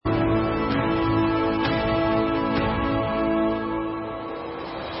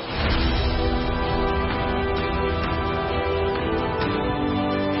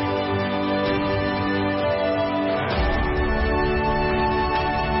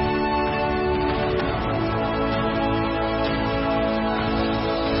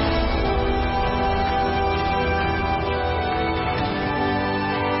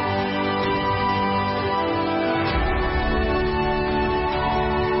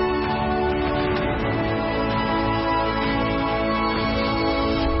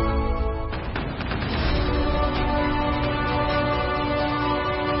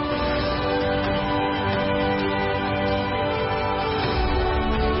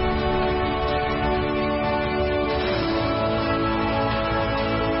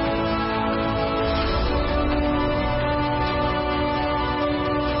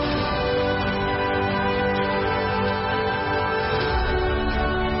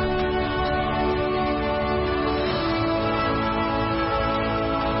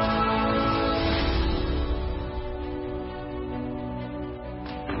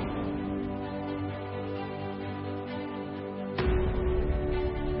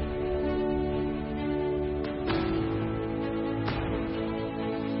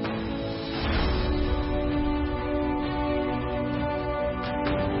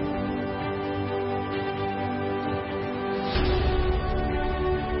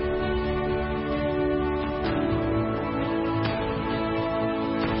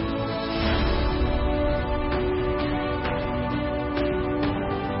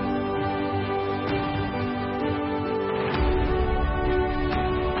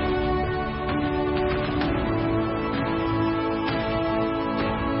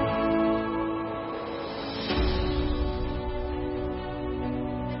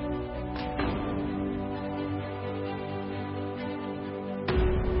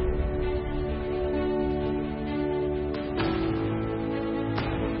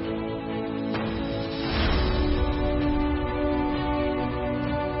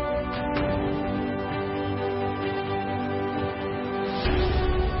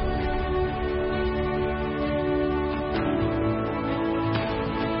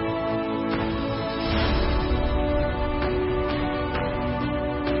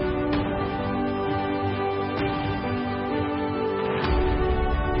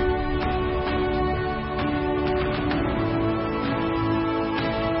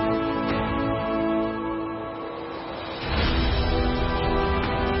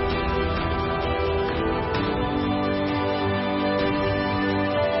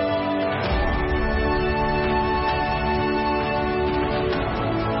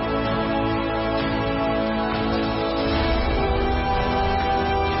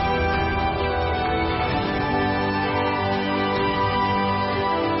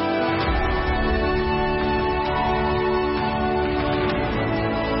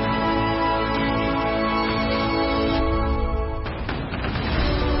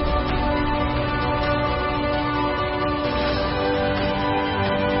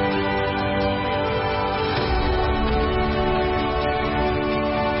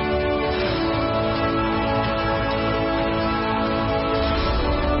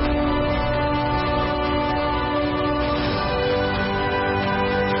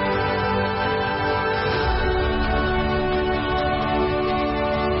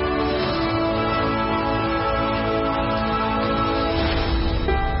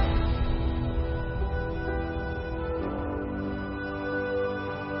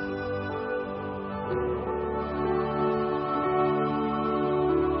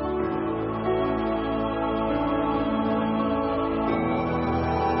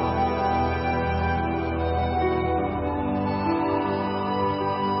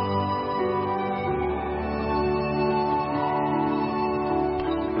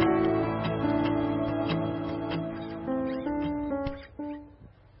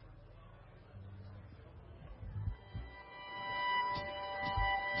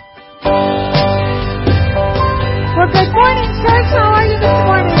Good morning, church. How are you this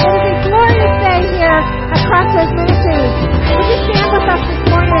morning? It is a glorious day here at Crossroad Ministries. Would you stand with us this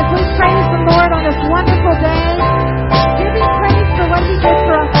morning as we praise the Lord on this wonderful day? Giving praise for what He did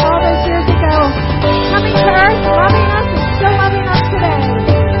for us all those years ago. Coming to earth, loving us, and still loving us today.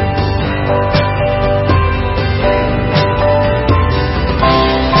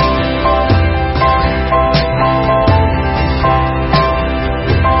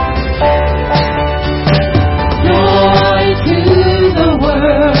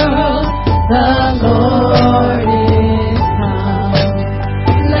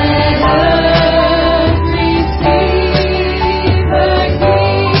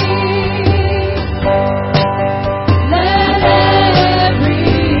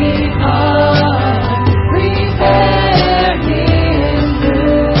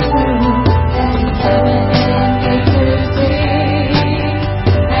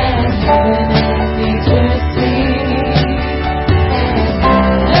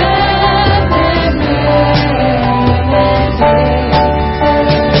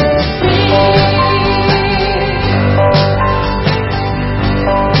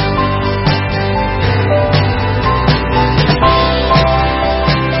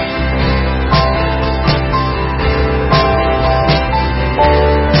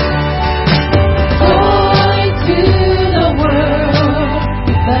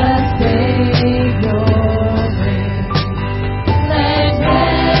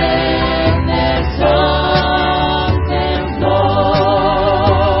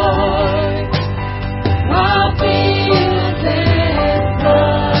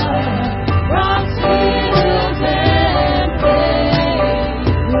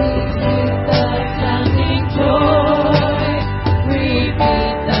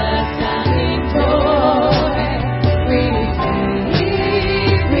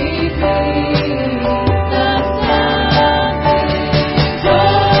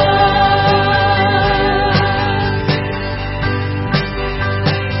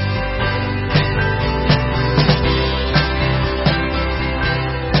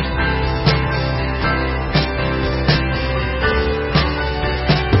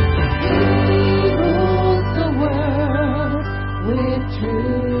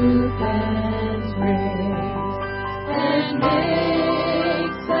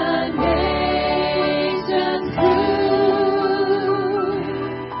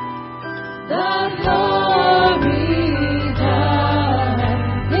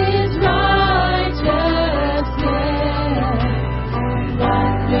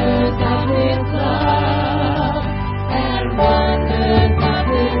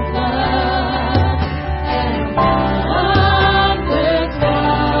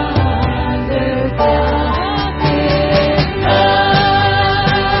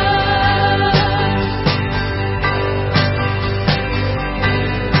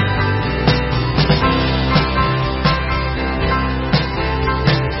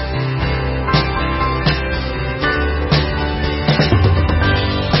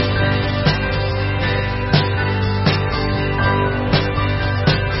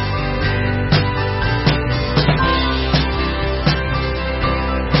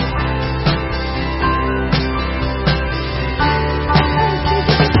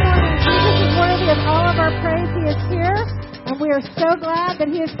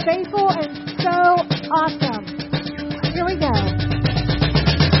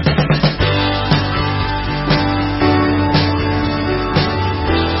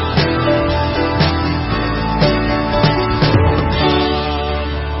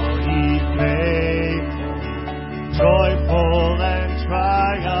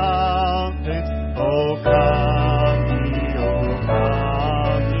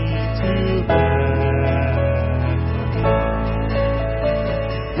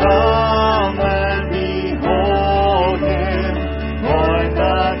 Come and behold.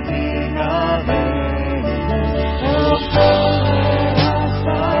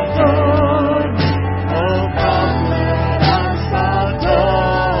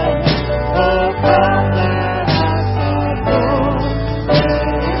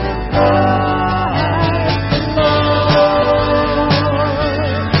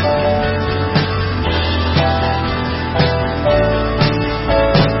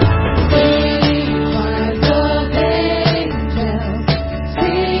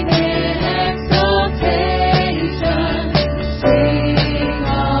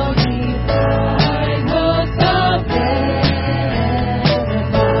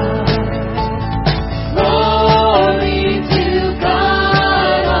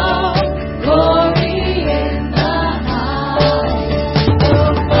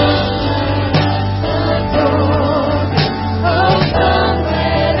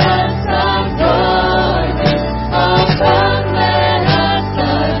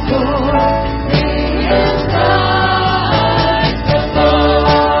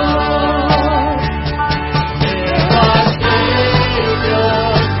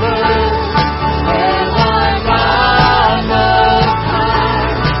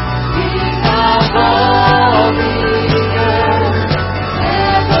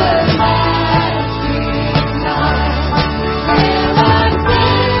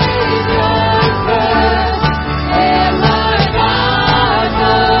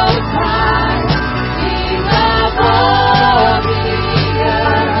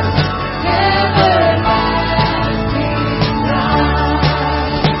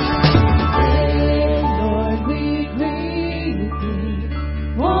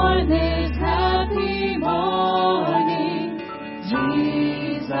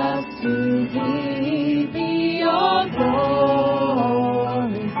 Jesus, to thee be all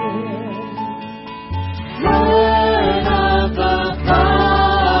glory given. Word of the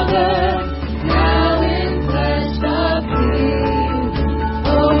Father, now in flesh appeared.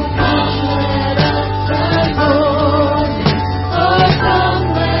 Oh, come, let us adore Him. Oh, come,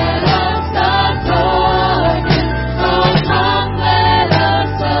 let us adore Him. Oh, come, let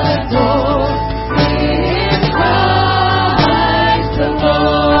us adore Him, Christ the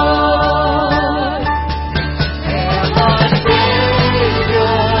Lord. Hail our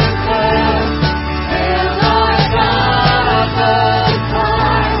Savior's birth, hail our God the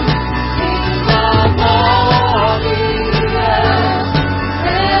Son, King of all the earth,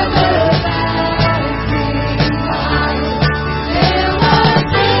 everlasting light. Hail our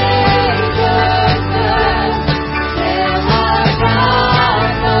Savior's birth, hail our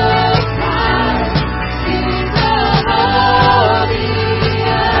God the Son, King of all the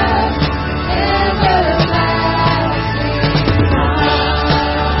earth, everlasting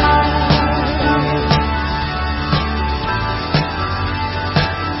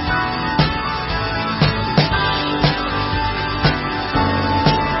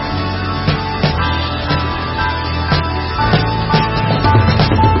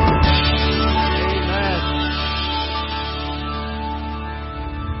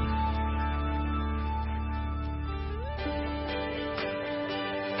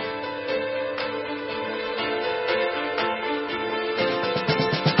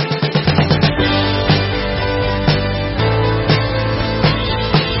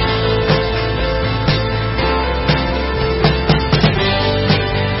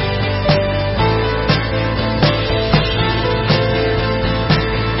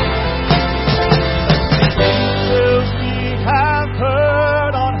Angels we have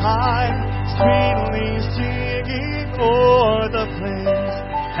heard on high, sweetly singing o'er the plains,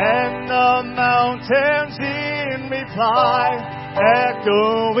 and the mountains in reply,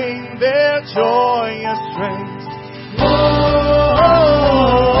 echoing their joyous strains.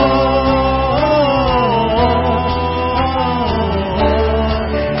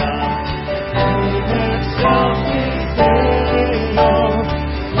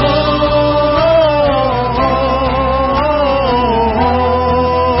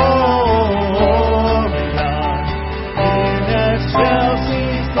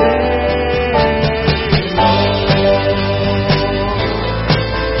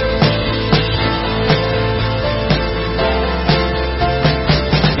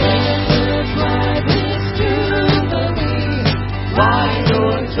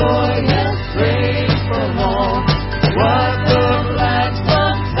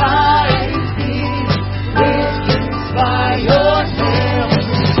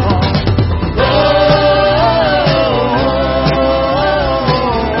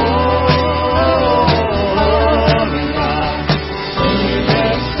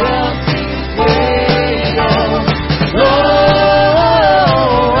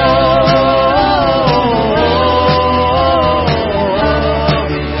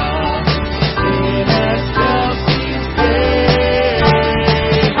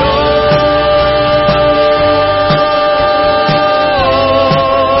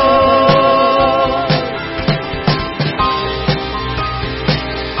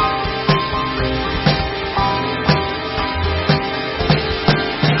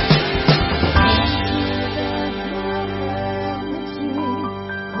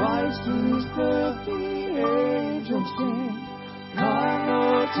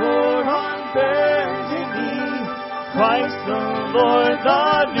 Christ the Lord, the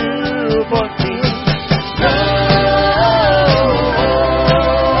newborn King.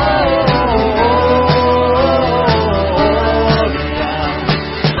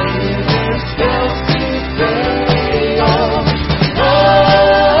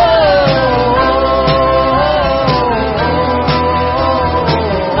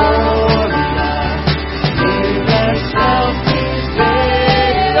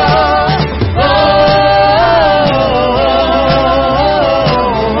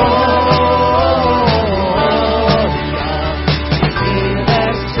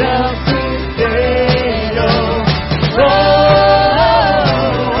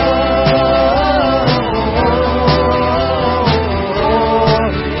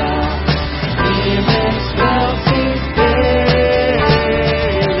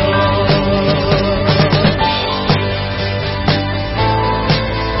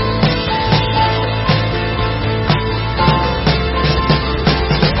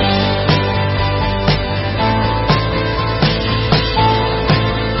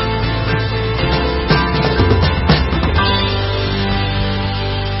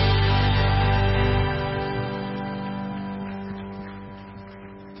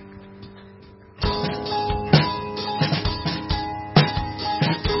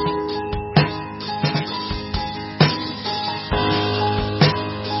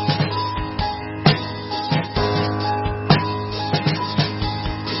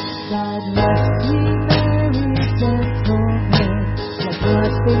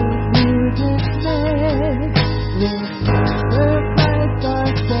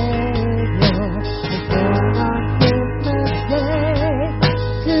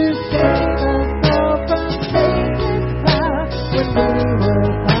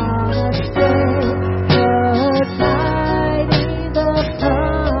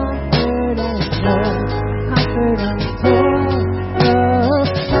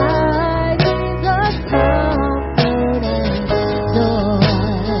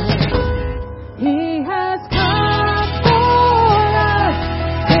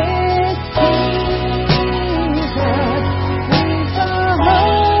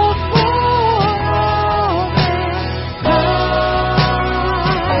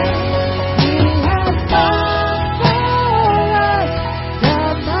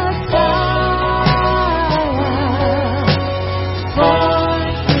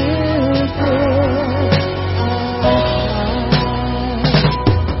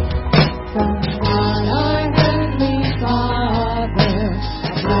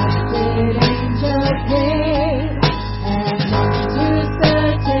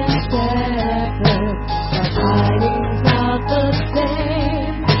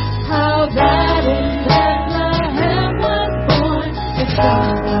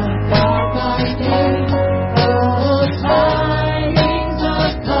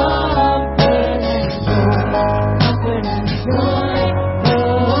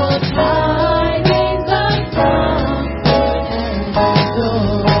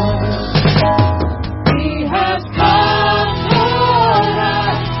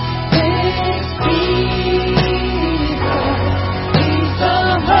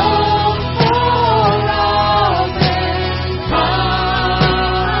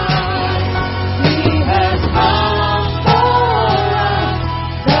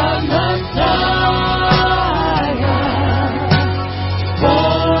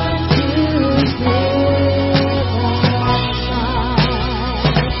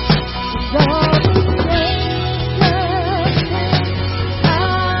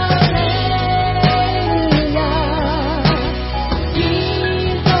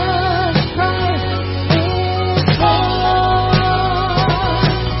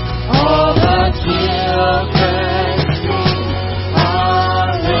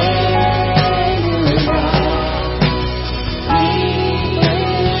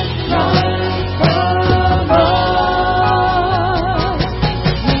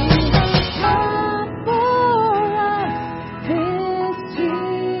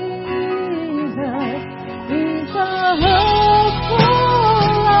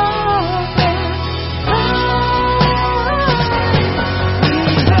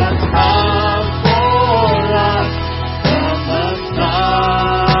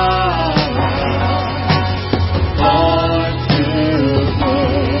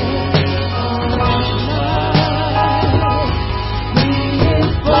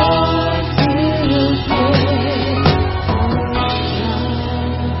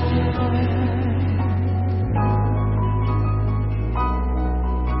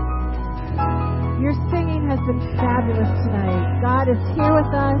 God is here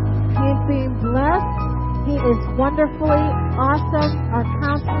with us. He is being blessed. He is wonderfully awesome, our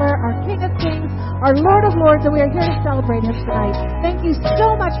counselor, our King of Kings, our Lord of Lords, and we are here to celebrate Him tonight. Thank you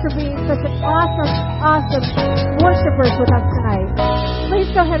so much for being such an awesome worshipers with us tonight. Please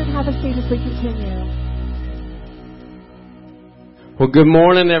go ahead and have a seat as we continue. Well, good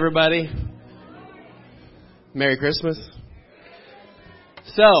morning, everybody. Merry Christmas.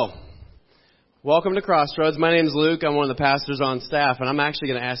 So, welcome to Crossroads. My name is Luke. I'm one of the pastors on staff, and I'm actually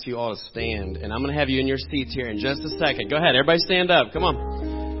going to ask you all to stand, and I'm going to have you in your seats here in just a second. Go ahead. Everybody stand up. Come on.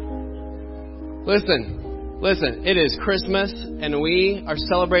 Listen. It is Christmas, and we are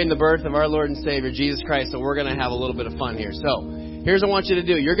celebrating the birth of our Lord and Savior, Jesus Christ, so we're going to have a little bit of fun here. So, here's what I want you to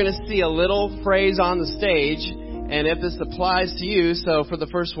do. You're going to see a little phrase on the stage, and if this applies to you, so for the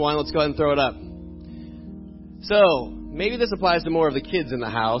first one, let's go ahead and throw it up. So, maybe this applies to more of the kids in the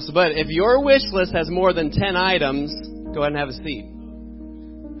house, but if your wish list has more than 10 items, go ahead and have a seat.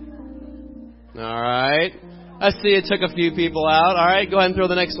 All right. I see it took a few people out. All right, go ahead and throw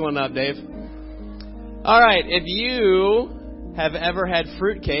the next one up, Dave. All right, if you have ever had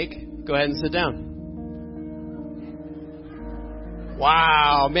fruitcake, go ahead and sit down.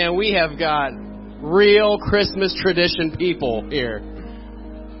 Wow, man, we have got real Christmas tradition people here.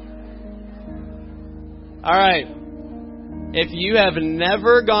 All right. If you have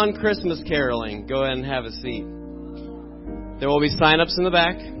never gone Christmas caroling, go ahead and have a seat. There will be sign-ups in the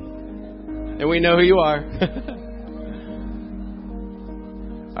back, and we know who you are.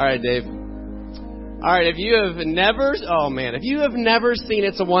 All right, Dave. All right, if you have never seen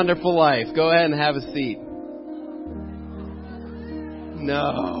It's a Wonderful Life, go ahead and have a seat.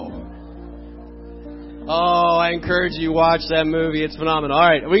 No. Oh, I encourage you to watch that movie. It's phenomenal. All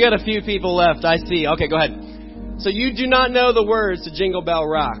right, we got a few people left. I see. Okay, go ahead. So you do not know the words to Jingle Bell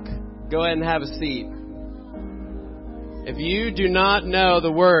Rock. Go ahead and have a seat. If you do not know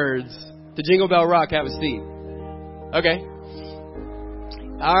the words to Jingle Bell Rock, have a seat. Okay.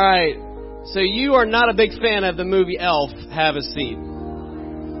 All right. So you are not a big fan of the movie Elf, have a seat.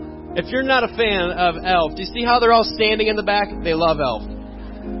 If you're not a fan of Elf, do you see how they're all standing in the back? They love Elf.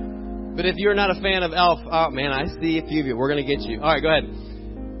 But if you're not a fan of Elf, oh man, I see a few of you. We're going to get you. All right, go ahead.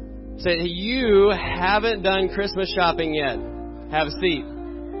 Say, you haven't done Christmas shopping yet. Have a seat.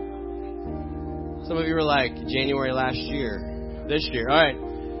 Some of you were like, January last year, this year. All right.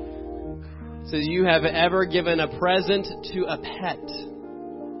 Says, you have ever given a present to a pet.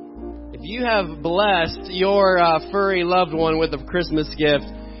 If you have blessed your furry loved one with a Christmas gift,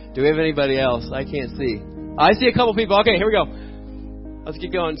 do we have anybody else? I can't see. I see a couple people. Okay, here we go. Let's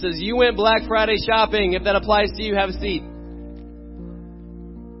get going. It says, you went Black Friday shopping. If that applies to you, have a seat.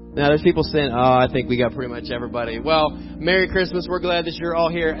 Now, there's people saying, I think we got pretty much everybody. Well, Merry Christmas. We're glad that you're all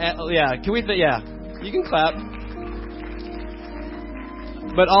here. Yeah, can we yeah, you can clap.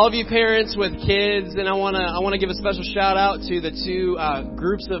 But all of you parents with kids, and I want to give a special shout out to the two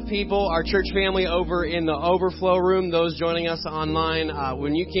groups of people, our church family over in the overflow room, those joining us online.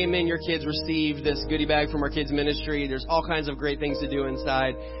 When you came in, your kids received this goodie bag from our kids ministry. There's all kinds of great things to do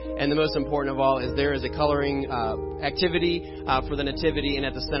inside, and the most important of all is there is a coloring activity for the nativity, and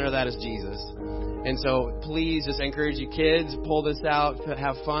at the center of that is Jesus. And so please just encourage you kids, pull this out,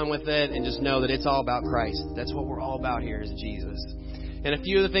 have fun with it, and just know that it's all about Christ. That's what we're all about here, is Jesus. And a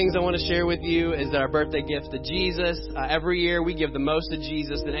few of the things I want to share with you is that our birthday gift to Jesus. Every year we give the most to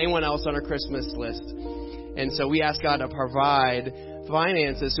Jesus than anyone else on our Christmas list. And so we ask God to provide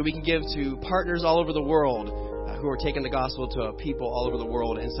finances so we can give to partners all over the world who are taking the gospel to people all over the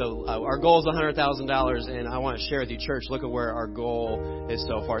world. And so our goal is $100,000, and I want to share with you, church, look at where our goal is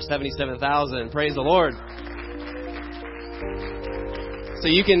so far, $77,000. Praise the Lord. So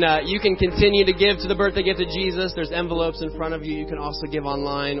you can continue to give to the birthday gift of Jesus. There's envelopes in front of you. You can also give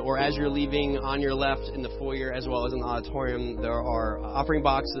online, or as you're leaving on your left in the foyer as well as in the auditorium, there are offering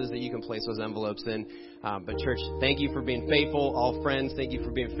boxes that you can place those envelopes in. But church, thank you for being faithful. All friends, thank you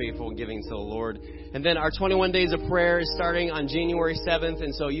for being faithful and giving to the Lord. And then our 21 days of prayer is starting on January 7th.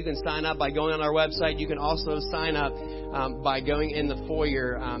 And so you can sign up by going on our website. You can also sign up by going in the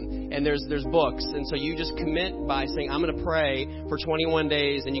foyer. And there's books. And so you just commit by saying, I'm going to pray for 21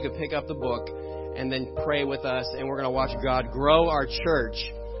 days. And you can pick up the book and then pray with us. And we're going to watch God grow our church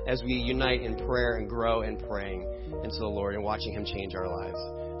as we unite in prayer and grow in praying into the Lord and watching Him change our lives.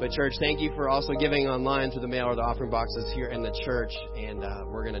 But church, thank you for also giving online through the mail or the offering boxes here in the church, and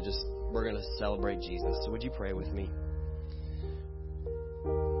we're gonna celebrate Jesus. So would you pray with me?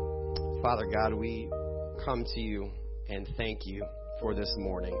 Father God, we come to you and thank you for this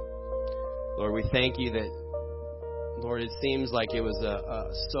morning. Lord, we thank you that, Lord, it seems like it was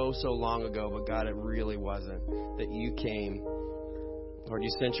so long ago, but God, it really wasn't. That you came, Lord, you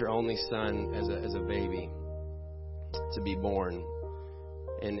sent your only Son as a baby to be born.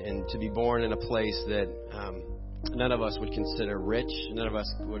 And to be born in a place that none of us would consider rich, none of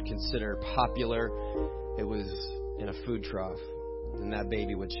us would consider popular. It was in a food trough, and that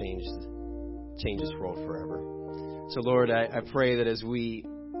baby would change this world forever. So, Lord, I pray that as we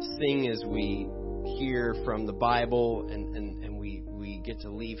sing, as we hear from the Bible, and we get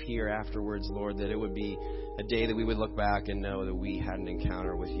to leave here afterwards, Lord, that it would be a day that we would look back and know that we had an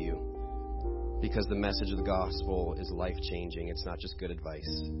encounter with you. Because the message of the gospel is life-changing. It's not just good advice.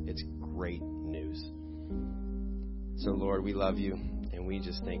 It's great news. So, Lord, we love you, and we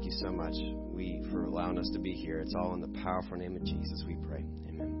just thank you so much for allowing us to be here. It's all in the powerful name of Jesus we pray.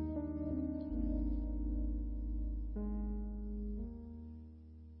 Amen.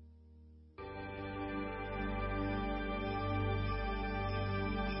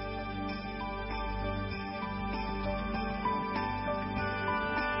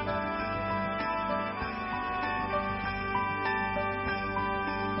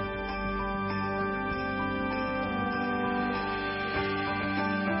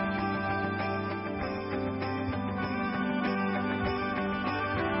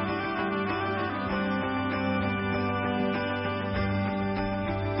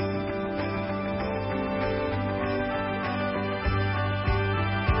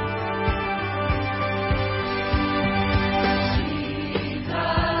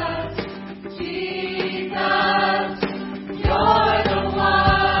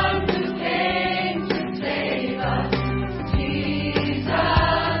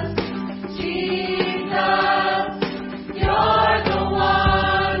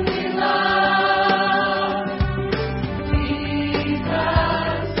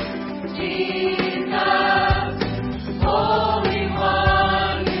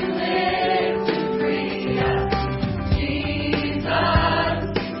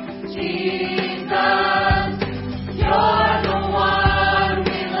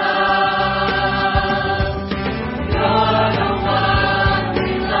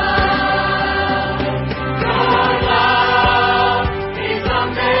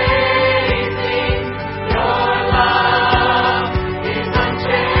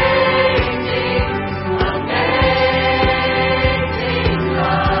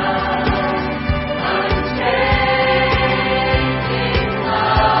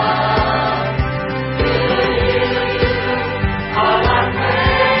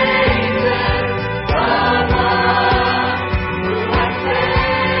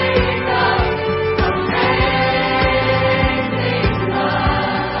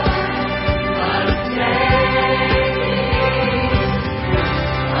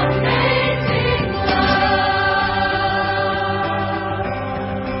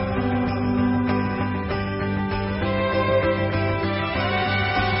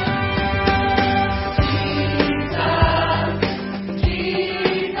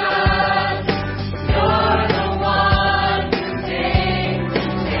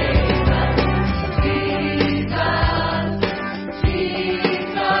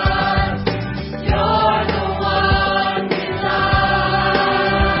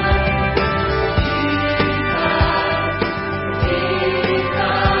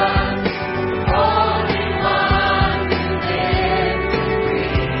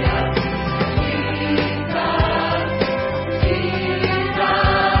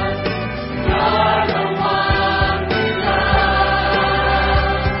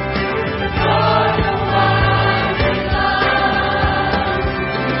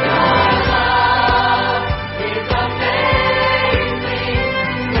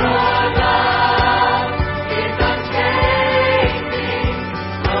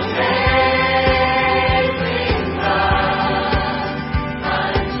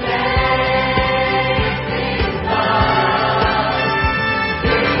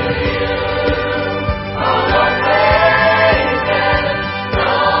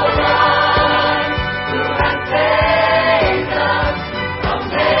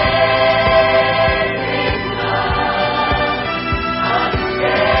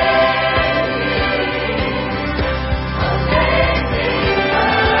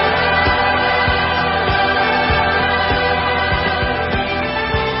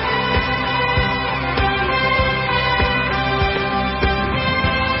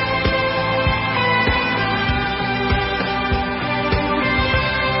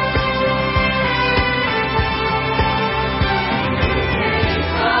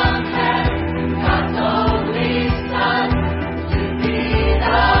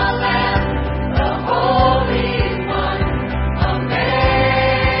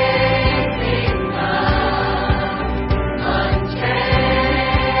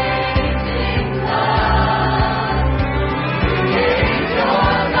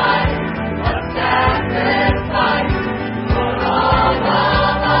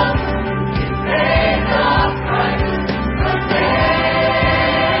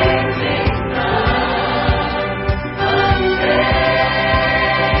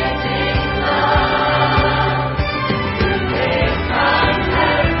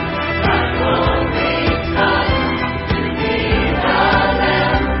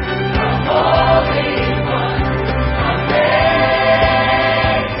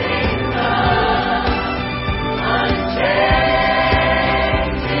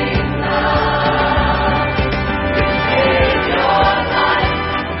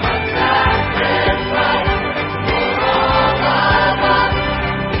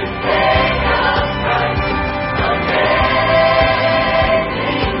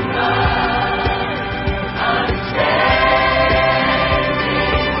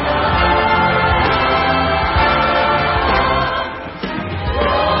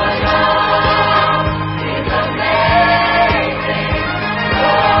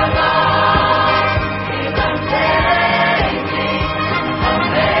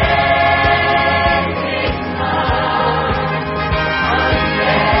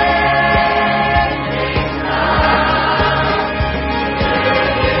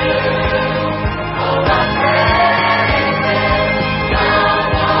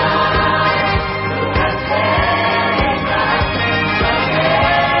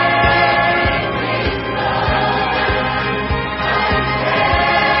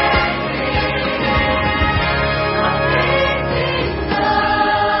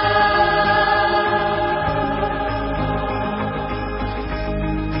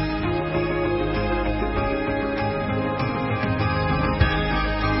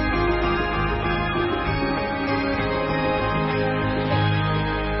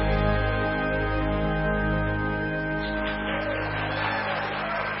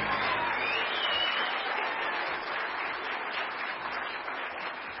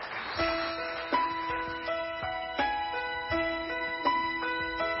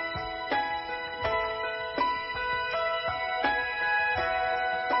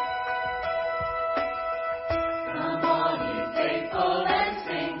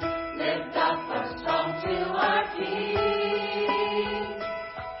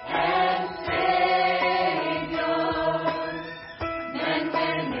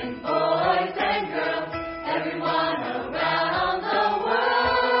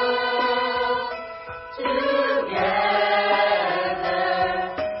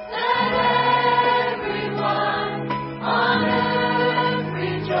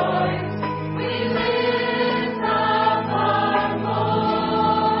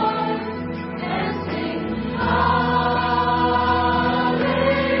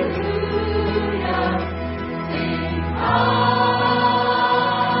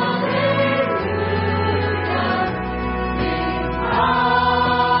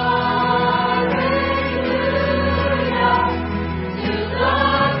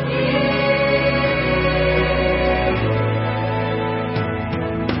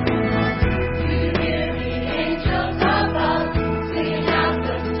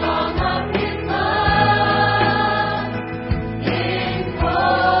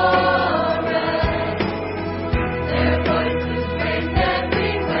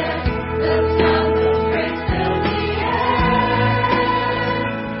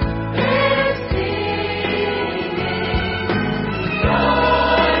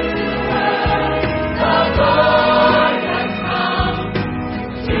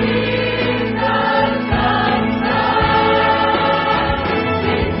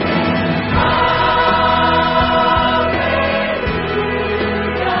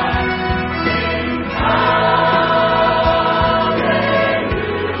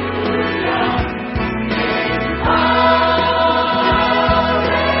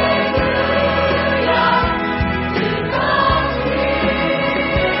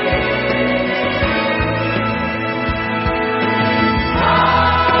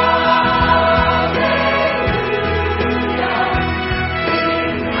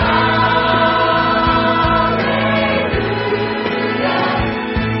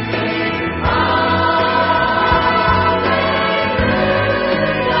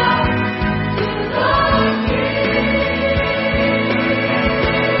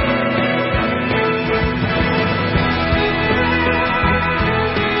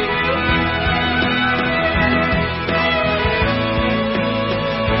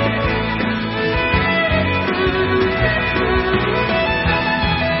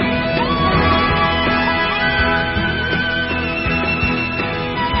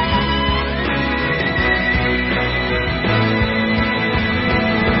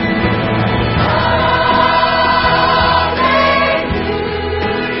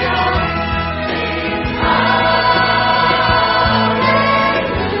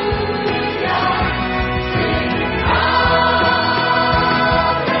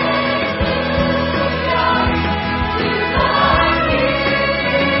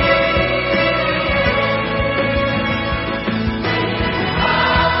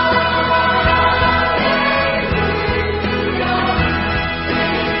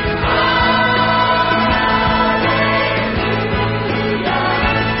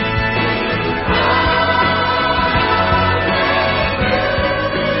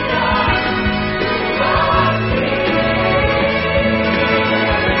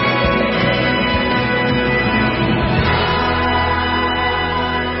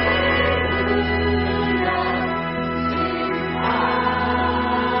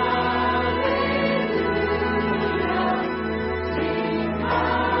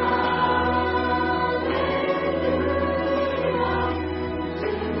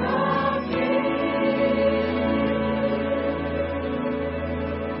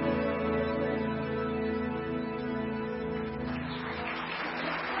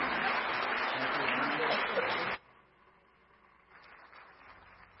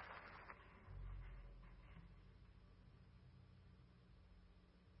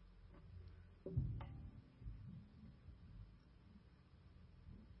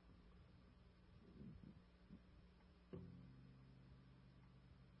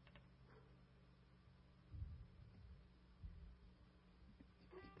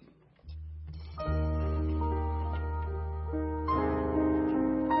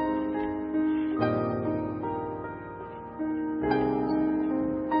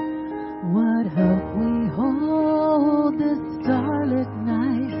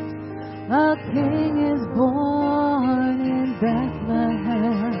 A king is born in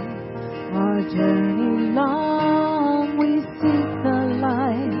Bethlehem. Our journey long, we seek the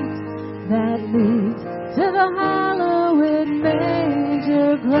light that leads to the hallowed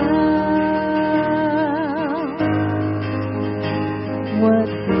manger ground. What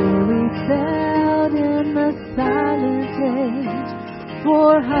fear we felt in the silent age,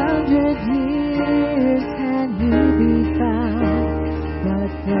 400 years can he be found,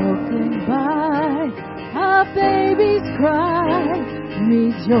 but broken by a baby's cry.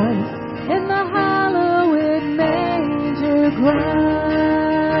 Rejoice in the hallowed manger ground.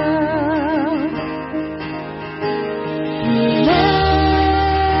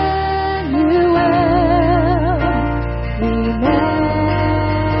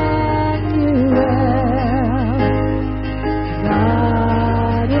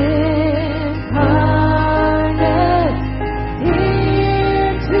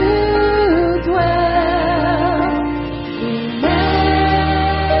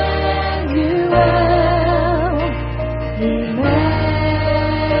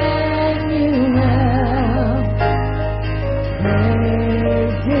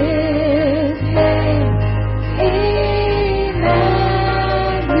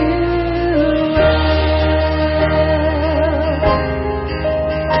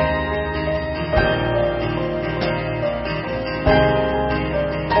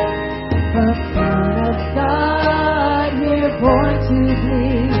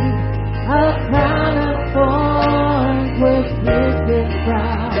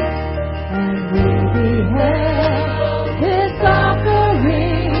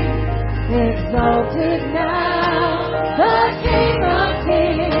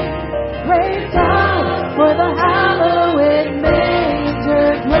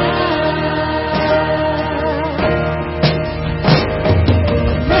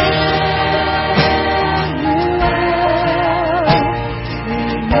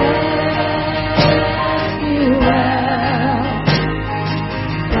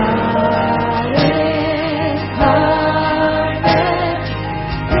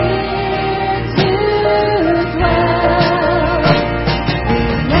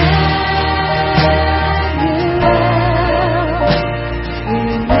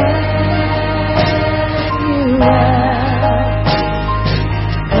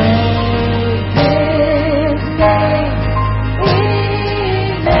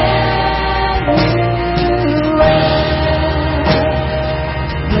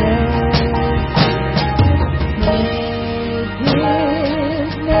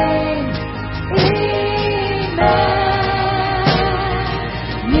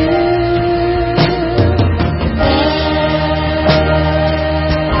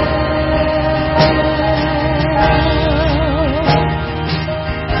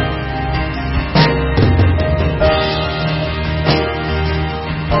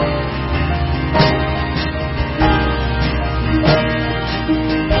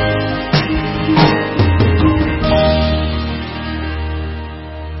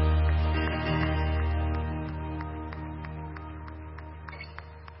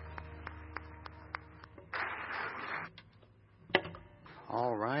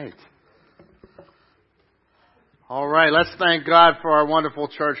 All right, let's thank God for our wonderful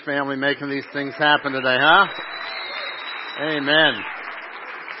church family making these things happen today, huh? Amen.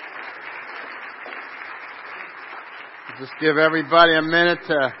 Just give everybody a minute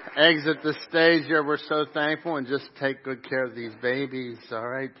to exit the stage here. We're so thankful, and just take good care of these babies. All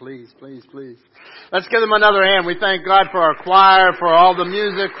right, please, please, please. Let's give them another hand. We thank God for our choir, for all the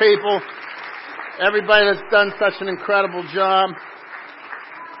music people, everybody that's done such an incredible job.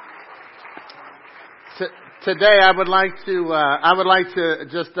 Today, I would like to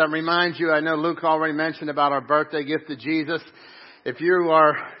just remind you. I know Luke already mentioned about our birthday gift to Jesus. If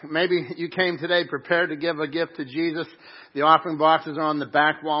maybe you came today prepared to give a gift to Jesus, the offering boxes are on the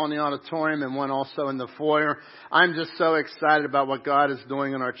back wall in the auditorium and one also in the foyer. I'm just so excited about what God is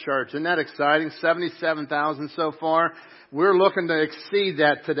doing in our church. Isn't that exciting? 77,000 so far. We're looking to exceed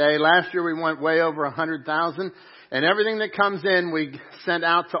that today. Last year we went way over 100,000. And everything that comes in, we send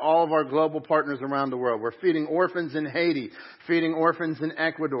out to all of our global partners around the world. We're feeding orphans in Haiti, feeding orphans in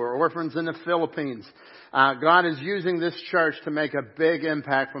Ecuador, orphans in the Philippines. God is using this church to make a big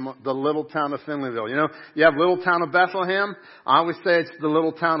impact from the little town of Finleyville. You know, you have little town of Bethlehem. I always say it's the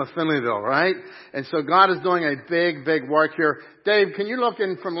little town of Finleyville, right? And so God is doing a big, big work here. Dave, can you look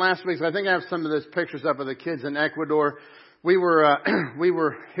in from last week's? I think I have some of those pictures up of the kids in Ecuador. We were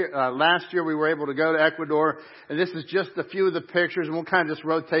here, last year we were able to go to Ecuador, and this is just a few of the pictures, and we'll kind of just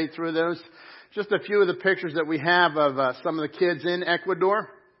rotate through those. Just a few of the pictures that we have of some of the kids in Ecuador.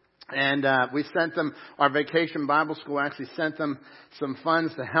 And we sent them, our vacation Bible school actually sent them some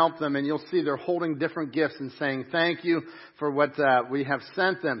funds to help them. And you'll see they're holding different gifts and saying thank you for what we have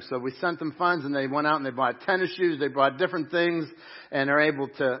sent them. So we sent them funds, and they went out and they bought tennis shoes. They bought different things and are able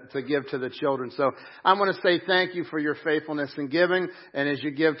to give to the children. So I want to say thank you for your faithfulness in giving. And as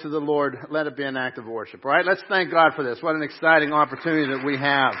you give to the Lord, let it be an act of worship. All right? Let's thank God for this. What an exciting opportunity that we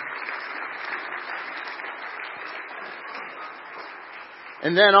have.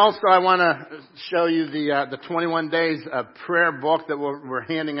 And then also I want to show you the 21 days of prayer book that we're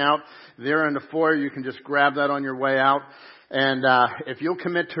handing out there in the foyer. You can just grab that on your way out. And if you'll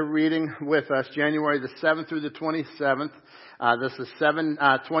commit to reading with us January the 7th through the 27th, this is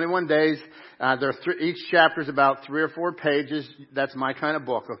 21 days. Each chapter is about 3 or 4 pages. That's my kind of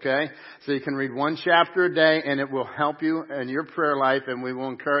book, okay? So you can read one chapter a day, and it will help you in your prayer life, and we will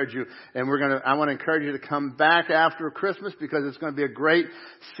encourage you. And I want to encourage you to come back after Christmas, because it's going to be a great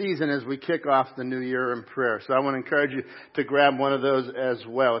season as we kick off the new year in prayer. So I want to encourage you to grab one of those as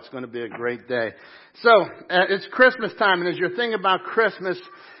well. It's going to be a great day. So it's Christmas time, and as you're thinking about Christmas,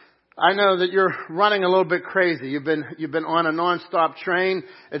 I know that you're running a little bit crazy. You've been on a nonstop train.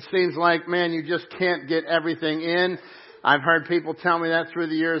 It seems like, man, you just can't get everything in. I've heard people tell me that through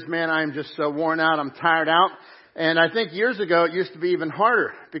the years. Man, I'm just so worn out. I'm tired out. And I think years ago it used to be even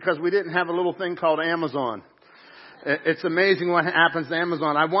harder, because we didn't have a little thing called Amazon. It's amazing what happens to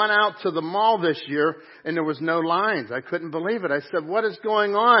Amazon. I went out to the mall this year and there was no lines. I couldn't believe it. I said, what is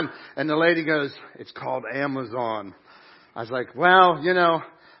going on? And the lady goes, it's called Amazon. I was like, well,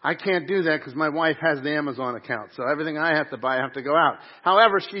 I can't do that because my wife has the Amazon account. So everything I have to buy, I have to go out.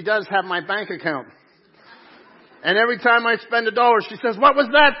 However, she does have my bank account. And every time I spend $1, she says, what was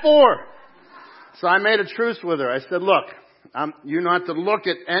that for? So I made a truce with her. I said, look, you're not to look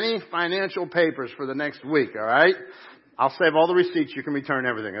at any financial papers for the next week, all right? I'll save all the receipts. You can return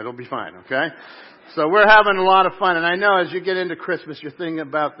everything. It'll be fine, okay? So we're having a lot of fun. And I know as you get into Christmas, you're thinking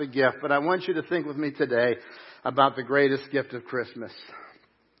about the gift. But I want you to think with me today about the greatest gift of Christmas.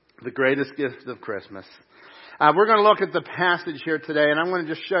 The greatest gift of Christmas. We're going to look at the passage here today, and I'm going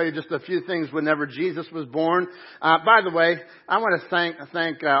to just show you just a few things whenever Jesus was born. By the way, I want to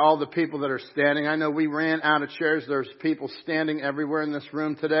thank all the people that are standing. I know we ran out of chairs. There's people standing everywhere in this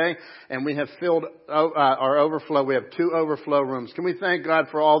room today, and we have filled our overflow. We have 2 overflow rooms. Can we thank God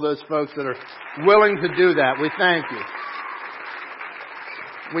for all those folks that are willing to do that? We thank you.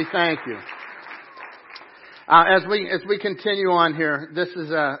 We thank you. As we continue on here, this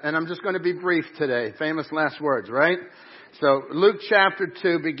is and I'm just going to be brief today. Famous last words, right? So Luke chapter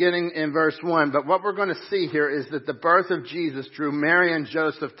 2, beginning in verse 1. But what we're going to see here is that the birth of Jesus drew Mary and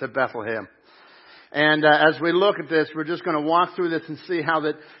Joseph to Bethlehem. And as we look at this, we're just going to walk through this and see how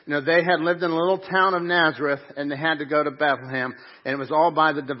that they had lived in a little town of Nazareth, and they had to go to Bethlehem, and it was all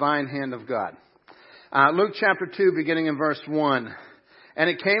by the divine hand of God. Luke chapter 2, beginning in verse 1. And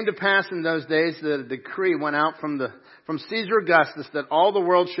it came to pass in those days that a decree went out from Caesar Augustus that all the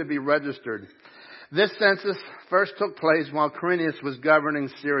world should be registered. This census first took place while Quirinius was governing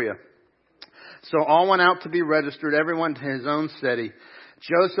Syria. So all went out to be registered, everyone to his own city.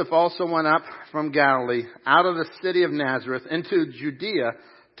 Joseph also went up from Galilee, out of the city of Nazareth, into Judea,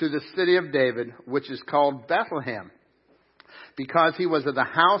 to the city of David, which is called Bethlehem, because he was of the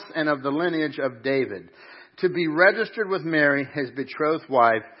house and of the lineage of David, to be registered with Mary, his betrothed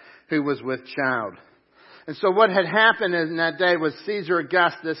wife, who was with child. And so what had happened in that day was Caesar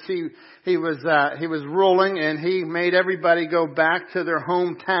Augustus, he was ruling, and he made everybody go back to their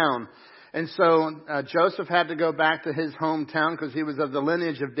hometown. And so Joseph had to go back to his hometown because he was of the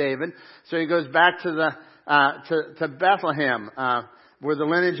lineage of David. So he goes back to to Bethlehem, where the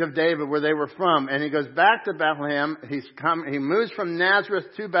lineage of David, where they were from. And he goes back to Bethlehem. He moves from Nazareth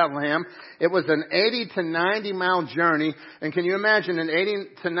to Bethlehem. It was an 80 to 90 mile journey. And can you imagine an 80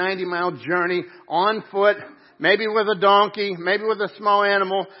 to 90 mile journey on foot, maybe with a donkey, maybe with a small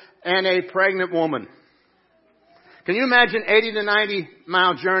animal, and a pregnant woman? Can you imagine 80 to 90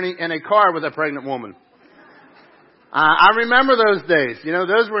 mile journey in a car with a pregnant woman? I remember those days.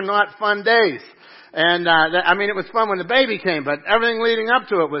 Those were not fun days. And, it was fun when the baby came, but everything leading up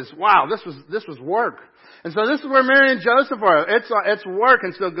to it was, wow, this was work. And so this is where Mary and Joseph are. It's work.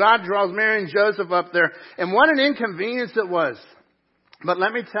 And so God draws Mary and Joseph up there. And what an inconvenience it was. But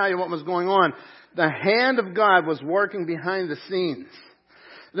let me tell you what was going on. The hand of God was working behind the scenes.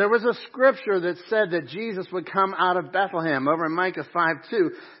 There was a scripture that said that Jesus would come out of Bethlehem. Over in Micah 5:2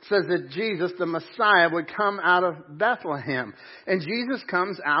 says that Jesus, the Messiah, would come out of Bethlehem. And Jesus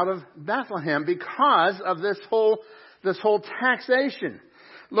comes out of Bethlehem because of this whole taxation.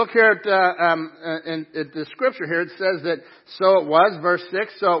 Look here at the scripture here. It says that, so it was, verse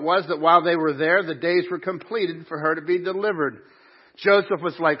 6, so it was that while they were there, the days were completed for her to be delivered. Joseph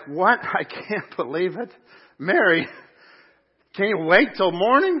was like, what? I can't believe it. Mary, can you wait till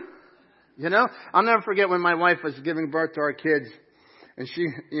morning? You know, I'll never forget when my wife was giving birth to our kids. And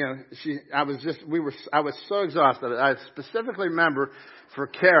I was so exhausted. I specifically remember for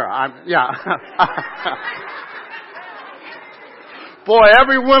Kara. Boy,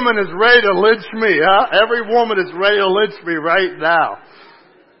 every woman is ready to lynch me, huh? Every woman is ready to lynch me right now.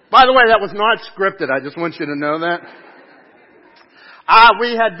 By the way, that was not scripted. I just want you to know that.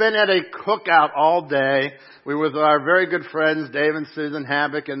 We had been at a cookout all day. We were with our very good friends, Dave and Susan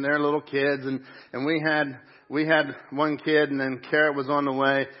Habbick, and their little kids, and we had one kid, and then Kara was on the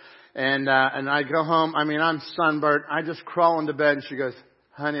way, and I go home. I mean, I'm sunburned. I just crawl into bed, and she goes,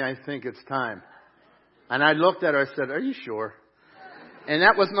 honey, I think it's time. And I looked at her. I said, are you sure? And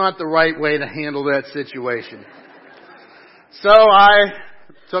that was not the right way to handle that situation. So I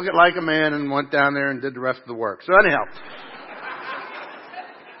took it like a man and went down there and did the rest of the work. So anyhow,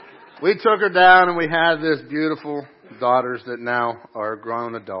 we took her down, and we had this beautiful daughters that now are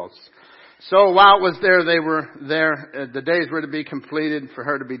grown adults. So while it was there, they were there. The days were to be completed for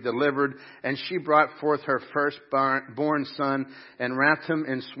her to be delivered. And she brought forth her firstborn son and wrapped him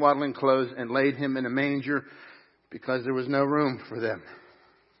in swaddling clothes and laid him in a manger because there was no room for them.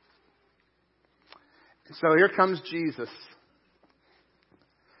 So here comes Jesus.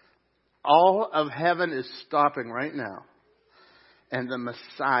 All of heaven is stopping right now. And the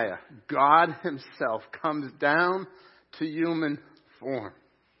Messiah, God himself, comes down to human form.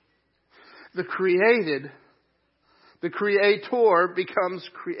 The creator becomes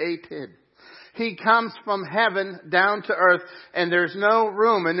created. He comes from heaven down to earth, and there's no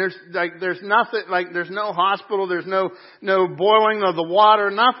room, and there's nothing, like there's no hospital, there's no boiling of the water,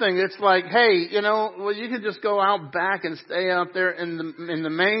 nothing. It's like, hey, you could just go out back and stay out there in the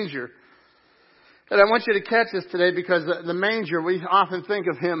manger. And I want you to catch this today, because the manger, we often think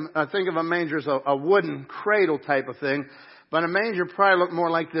of a manger as a wooden cradle type of thing. But a manger probably looked more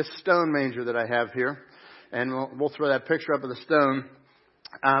like this stone manger that I have here. And we'll throw that picture up of the stone.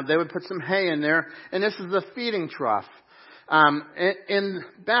 They would put some hay in there. And this is the feeding trough. In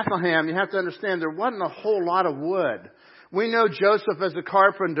Bethlehem, you have to understand, there wasn't a whole lot of wood. We know Joseph as a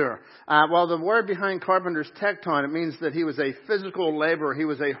carpenter. Well, the word behind carpenter is tekton. It means that he was a physical laborer. He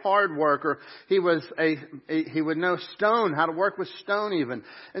was a hard worker. He would know stone, how to work with stone even.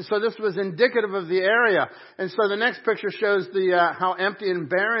 And so this was indicative of the area. And so the next picture shows how empty and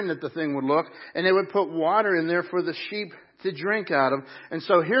barren that the thing would look. And they would put water in there for the sheep to drink out of. And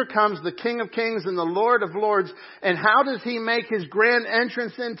so here comes the King of Kings and the Lord of Lords. And how does he make his grand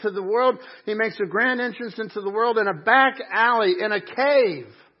entrance into the world? He makes a grand entrance into the world in a back alley, in a cave,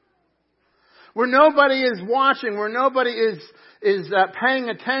 where nobody is watching, where nobody is paying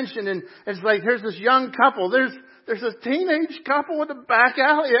attention. And it's like, here's this young couple. There's a teenage couple in a back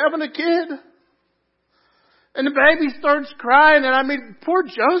alley having a kid. And the baby starts crying. And I mean, poor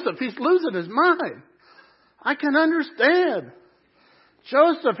Joseph, he's losing his mind. I can understand.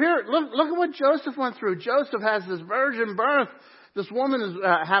 Joseph, here, look at what Joseph went through. Joseph has this virgin birth. This woman is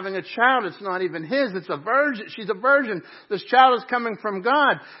having a child. It's not even his. It's a virgin. She's a virgin. This child is coming from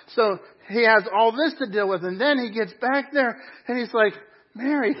God. So he has all this to deal with. And then he gets back there and he's like,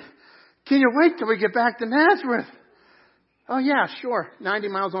 Mary, can you wait till we get back to Nazareth? Oh yeah, sure. 90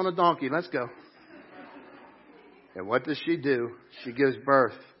 miles on a donkey. Let's go. And what does she do? She gives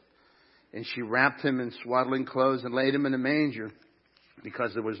birth. And she wrapped him in swaddling clothes and laid him in a manger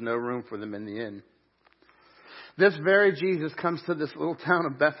because there was no room for them in the inn. This very Jesus comes to this little town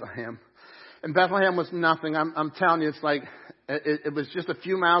of Bethlehem. And Bethlehem was nothing. I'm telling you, it's like, it was just a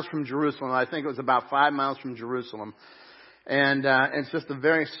few miles from Jerusalem. I think it was about 5 miles from Jerusalem. And it's just a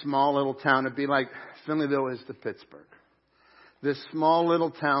very small little town. It'd be like Finleyville is to Pittsburgh. This small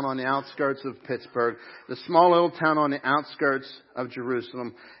little town on the outskirts of Pittsburgh. The small little town on the outskirts of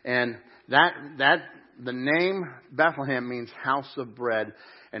Jerusalem. And the name Bethlehem means house of bread.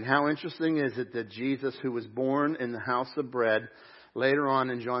 And how interesting is it that Jesus, who was born in the house of bread, later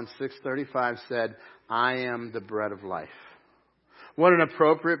on in John 6:35 said, I am the bread of life. What an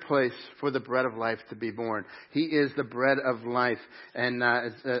appropriate place for the bread of life to be born. He is the bread of life. And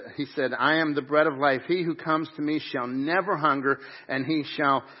he said, I am the bread of life. He who comes to me shall never hunger, and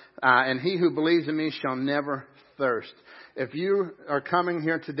he who believes in me shall never thirst. If you are coming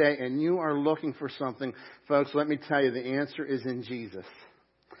here today and you are looking for something, folks, let me tell you, the answer is in Jesus.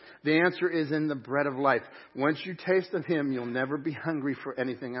 The answer is in the bread of life. Once you taste of him, you'll never be hungry for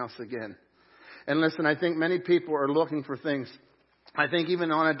anything else again. And listen, I think many people are looking for things I think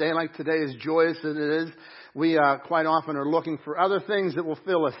even on a day like today, as joyous as it is, we quite often are looking for other things that will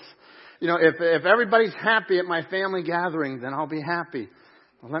fill us. You know, if everybody's happy at my family gathering, then I'll be happy.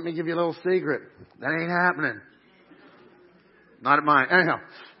 Well, let me give you a little secret. That ain't happening. Not at mine. Anyhow.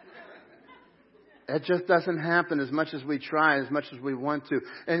 It just doesn't happen as much as we try, as much as we want to.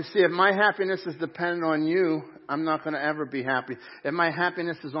 And see, if my happiness is dependent on you, I'm not going to ever be happy. If my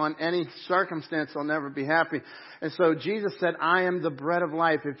happiness is on any circumstance, I'll never be happy. And so Jesus said, I am the bread of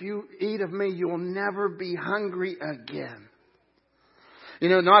life. If you eat of me, you will never be hungry again. You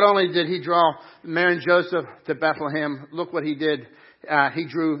know, not only did he draw Mary and Joseph to Bethlehem, look what he did. He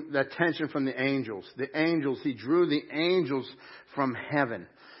drew the attention from the angels. He drew the angels from heaven.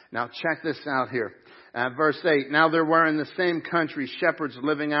 Now check this out here. Verse 8, now there were in the same country shepherds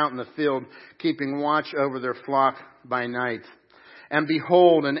living out in the field, keeping watch over their flock by night. And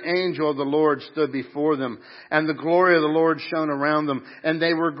behold, an angel of the Lord stood before them, and the glory of the Lord shone around them, and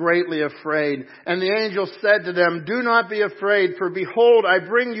they were greatly afraid. And the angel said to them, do not be afraid, for behold, I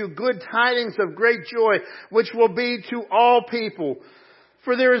bring you good tidings of great joy, which will be to all people.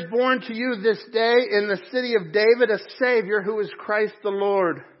 For there is born to you this day in the city of David a Savior who is Christ the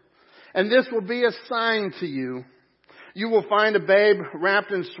Lord. And this will be a sign to you. You will find a babe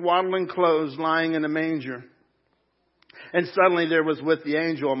wrapped in swaddling clothes lying in a manger. And suddenly there was with the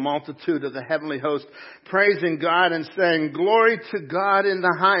angel a multitude of the heavenly host, praising God and saying, glory to God in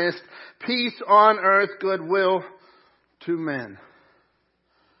the highest, peace on earth, goodwill to men.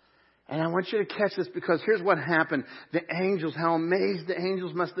 And I want you to catch this, because here's what happened. The angels, how amazed the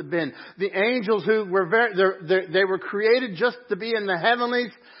angels must have been. The angels who were they were created just to be in the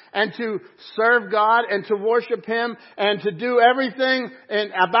heavenlies and to serve God and to worship Him and to do everything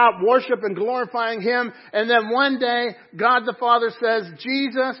about worship and glorifying Him. And then one day, God the Father says,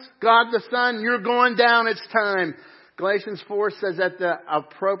 Jesus, God the Son, you're going down. It's time. Galatians 4 says at the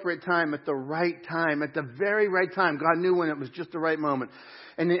appropriate time, at the right time, at the very right time. God knew when it was just the right moment.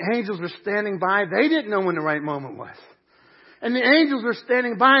 And the angels were standing by. They didn't know when the right moment was. And the angels were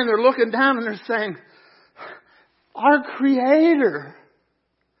standing by and they're looking down and they're saying, our Creator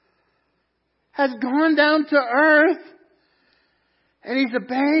has gone down to earth and He's a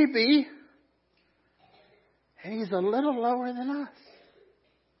baby and He's a little lower than us.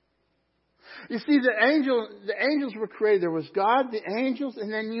 You see, the angels were created. There was God, the angels,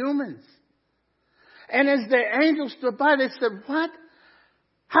 and then humans. And as the angels stood by, they said, what?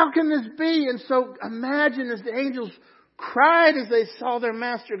 How can this be? And so imagine as the angels cried as they saw their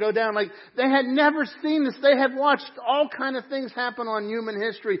master go down. Like they had never seen this. They had watched all kind of things happen on human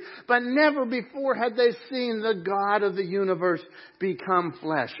history, but never before had they seen the God of the universe become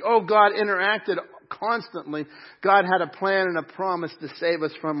flesh. Oh, God interacted constantly. God had a plan and a promise to save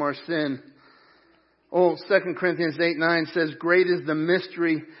us from our sin. Oh, 2 Corinthians 8:9 says, great is the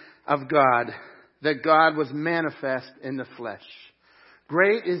mystery of God, that God was manifest in the flesh.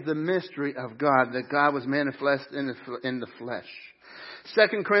 Great is the mystery of God, that God was manifest in the flesh.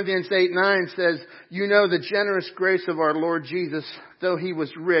 2 Corinthians 8:9 says, you know the generous grace of our Lord Jesus, though He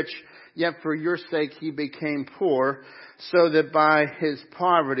was rich, yet for your sake He became poor, so that by His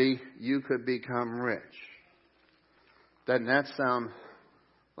poverty you could become rich. Doesn't that sound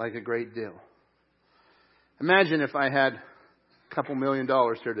like a great deal? Imagine if I had a couple $1 million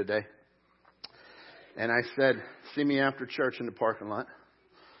here today, and I said, see me after church in the parking lot,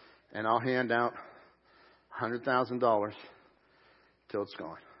 and I'll hand out $100,000 till it's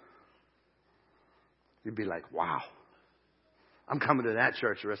gone. You'd be like, wow, I'm coming to that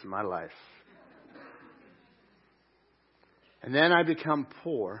church the rest of my life. And then I become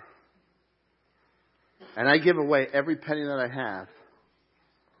poor, and I give away every penny that I have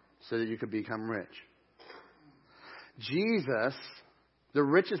so that you could become rich. Jesus, the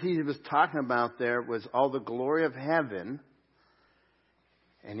riches He was talking about there was all the glory of heaven.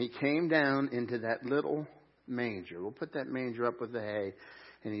 And He came down into that little manger. We'll put that manger up with the hay.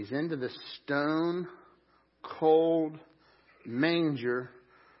 And He's into the stone, cold manger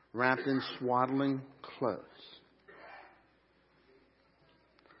wrapped in swaddling clothes.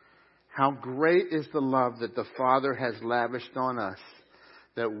 How great is the love that the Father has lavished on us,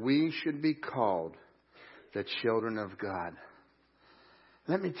 that we should be called the children of God.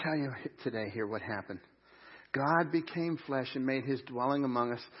 Let me tell you today here what happened. God became flesh and made His dwelling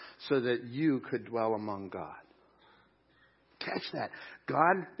among us so that you could dwell among God. Catch that.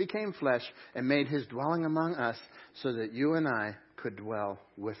 God became flesh and made His dwelling among us so that you and I could dwell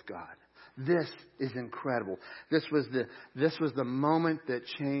with God. This is incredible. This was the moment that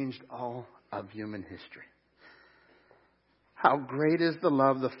changed all of human history. How great is the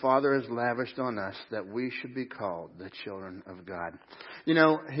love the Father has lavished on us that we should be called the children of God. You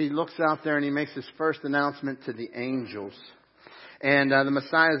know, he looks out there and he makes his first announcement to the angels. And the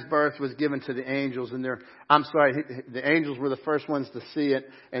Messiah's birth was given to the angels, and the angels were the first ones to see it,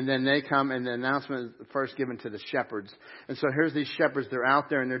 and then they come, and the announcement is first given to the shepherds. And so here's these shepherds, they're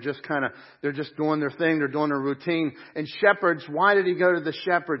out there, and they're just doing their thing, they're doing their routine. And shepherds, why did he go to the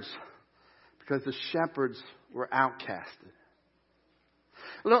shepherds? Because the shepherds were outcasted.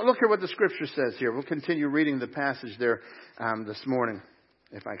 Look at what the scripture says here. We'll continue reading the passage there this morning,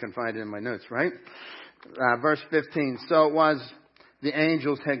 if I can find it in my notes, right? Verse 15. So it was, the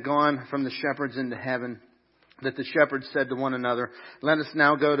angels had gone from the shepherds into heaven, that the shepherds said to one another, "Let us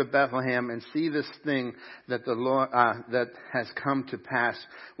now go to Bethlehem and see this thing that the Lord that has come to pass,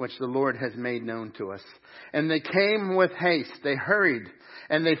 which the Lord has made known to us." And they came with haste. They hurried,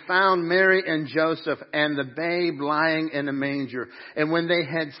 and they found Mary and Joseph and the babe lying in a manger. And when they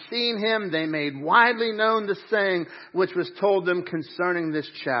had seen him, they made widely known the saying which was told them concerning this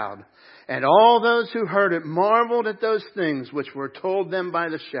child. And all those who heard it marveled at those things which were told them by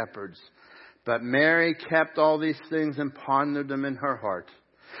the shepherds. But Mary kept all these things and pondered them in her heart.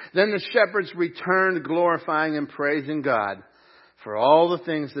 Then the shepherds returned, glorifying and praising God for all the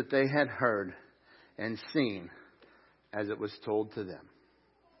things that they had heard and seen as it was told to them.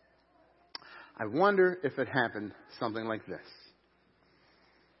 I wonder if it happened something like this.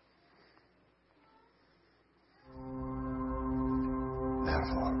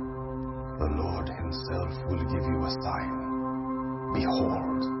 Therefore, the Lord himself will give you a sign.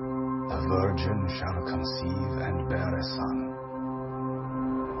 Behold, the virgin shall conceive and bear a son,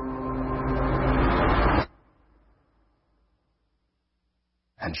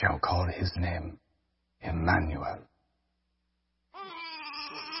 and shall call his name Emmanuel.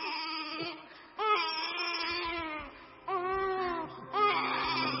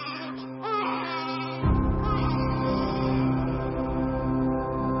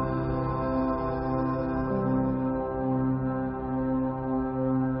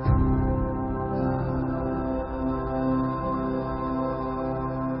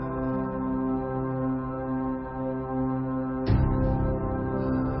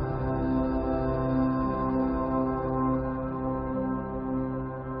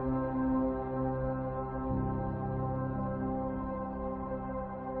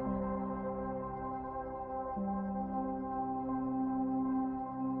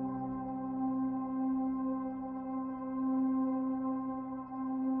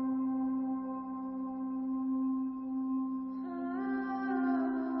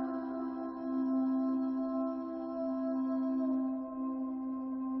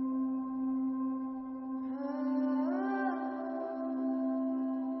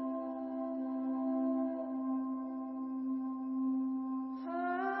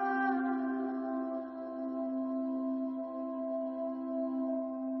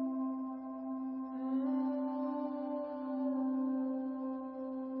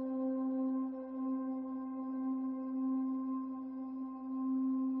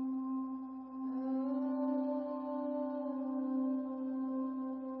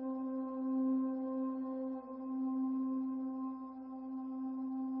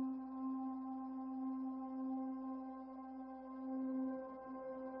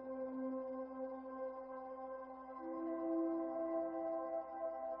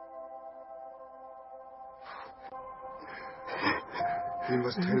 You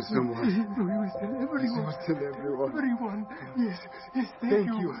must tell someone. No, you must tell everyone. You must tell everyone. Everyone. Yes, thank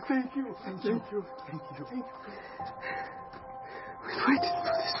you. Thank you. We waited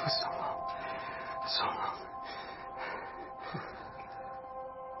for this for so long. So long.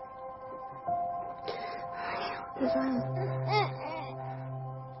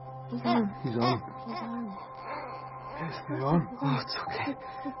 He's on. Yes, he's on. Oh, it's okay.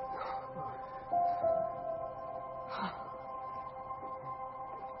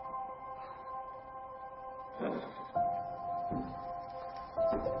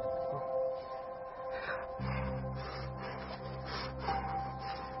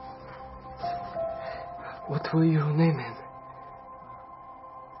 What will you name him?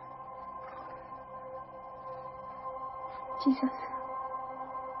 Jesus.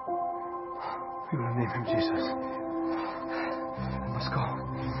 We will name him Jesus. I must go.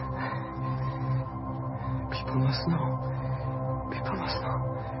 People must know. People must know.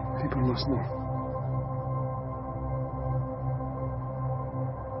 People must know.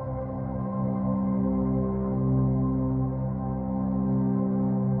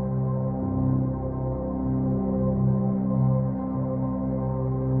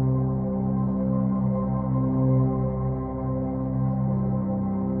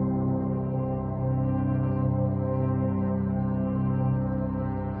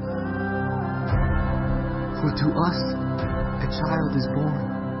 To us a child is born.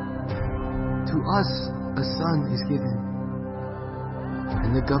 To us a son is given.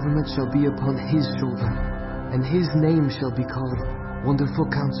 And the government shall be upon his shoulder, and his name shall be called Wonderful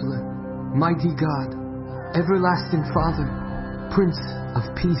Counselor, Mighty God, Everlasting Father, Prince of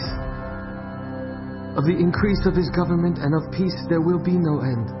Peace. Of the increase of his government and of peace there will be no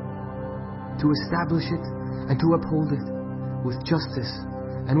end, to establish it and to uphold it with justice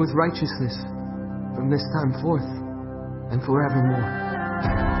and with righteousness from this time forth and forevermore.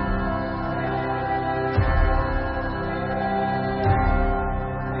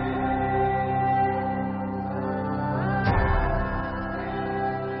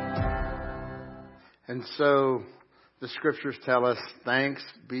 And so the scriptures tell us, thanks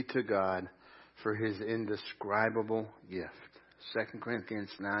be to God for his indescribable gift. 2 Corinthians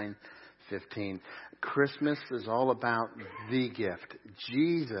 9:15. Christmas is all about the gift.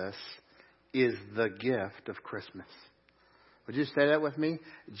 Jesus is the gift of Christmas. Would you say that with me?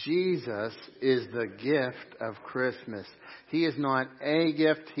 Jesus is the gift of Christmas. He is not a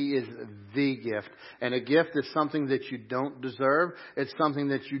gift, he is the gift. And a gift is something that you don't deserve. It's something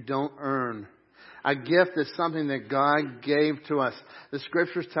that you don't earn. A gift is something that God gave to us. The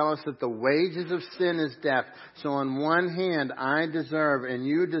scriptures tell us that the wages of sin is death. So on one hand, I deserve and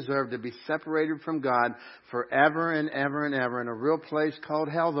you deserve to be separated from God forever and ever and ever in a real place called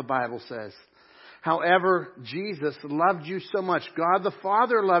hell, the Bible says. However, Jesus loved you so much. God the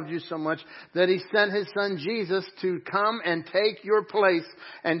Father loved you so much that he sent his son Jesus to come and take your place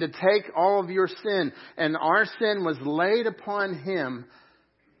and to take all of your sin. And our sin was laid upon him.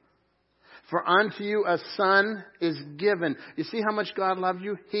 For unto you a son is given. You see how much God loved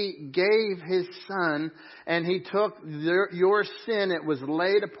you? He gave his son and he took your sin. It was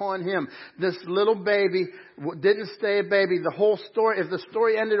laid upon him. This little baby didn't stay a baby. The whole story, if the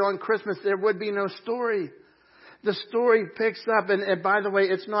story ended on Christmas, there would be no story. The story picks up, and by the way,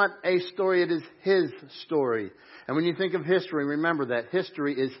 it's not a story, it is his story. And when you think of history, remember that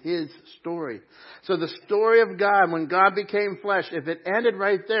history is his story. So the story of God, when God became flesh, if it ended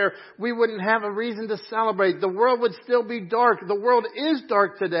right there, we wouldn't have a reason to celebrate. The world would still be dark. The world is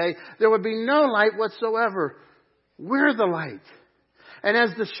dark today. There would be no light whatsoever. We're the light. And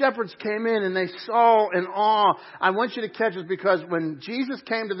as the shepherds came in and they saw in awe, I want you to catch this, because when Jesus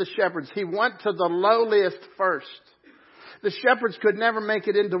came to the shepherds, he went to the lowliest first. The shepherds could never make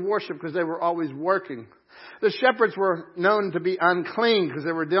it into worship because they were always working. The shepherds were known to be unclean because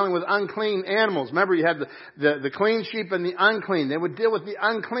they were dealing with unclean animals. Remember, you had the clean sheep and the unclean. They would deal with the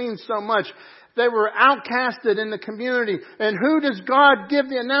unclean so much. They were outcasted in the community. And who does God give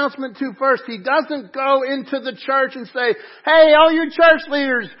the announcement to first? He doesn't go into the church and say, hey, all you church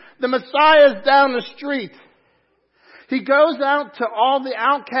leaders, the Messiah's down the street. He goes out to all the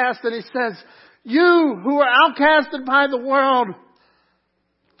outcasts and he says, you who are outcasted by the world,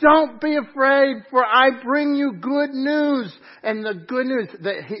 don't be afraid, for I bring you good news. And the good news,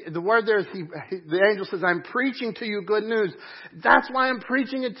 the word there is, the angel says, I'm preaching to you good news. That's why I'm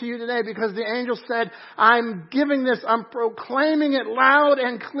preaching it to you today, because the angel said, I'm giving this, I'm proclaiming it loud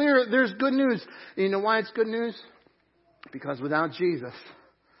and clear. There's good news. And you know why it's good news? Because without Jesus,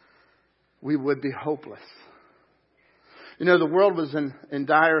 we would be hopeless. You know, the world was in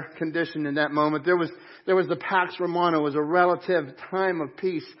dire condition in that moment. There was the Pax Romana, was a relative time of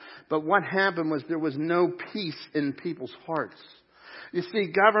peace. But what happened was there was no peace in people's hearts. You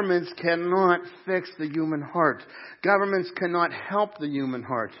see, governments cannot fix the human heart. Governments cannot help the human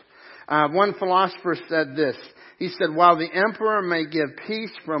heart. One philosopher said this. He said, while the emperor may give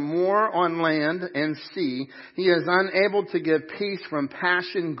peace from war on land and sea, he is unable to give peace from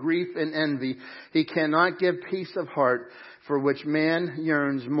passion, grief, and envy. He cannot give peace of heart, for which man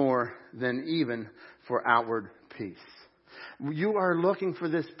yearns more than even for outward peace. You are looking for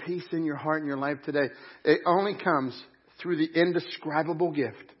this peace in your heart and your life today. It only comes through the indescribable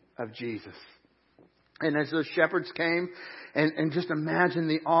gift of Jesus. And as those shepherds came, and just imagine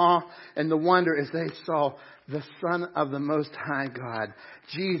the awe and the wonder as they saw the Son of the Most High God,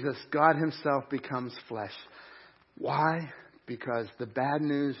 Jesus, God himself, becomes flesh. Why? Because the bad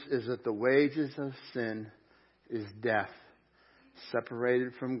news is that the wages of sin is death,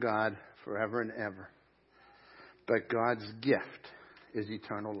 separated from God forever and ever. But God's gift is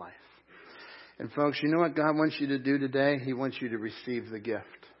eternal life. And folks, you know what God wants you to do today? He wants you to receive the gift.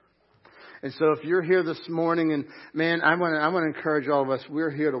 And so if you're here this morning, and man, I want to encourage all of us,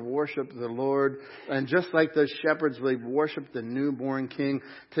 we're here to worship the Lord. And just like those shepherds, they worshiped the newborn King.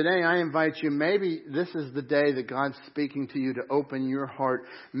 Today I invite you, maybe this is the day that God's speaking to you to open your heart.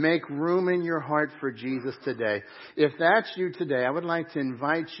 Make room in your heart for Jesus today. If that's you today, I would like to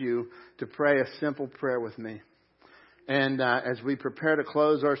invite you to pray a simple prayer with me. And as we prepare to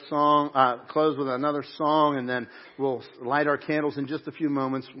close our song, close with another song, and then we'll light our candles in just a few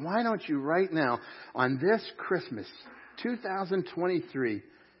moments, why don't you right now, on this Christmas, 2023,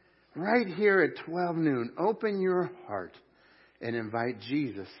 right here at 12 noon, open your heart and invite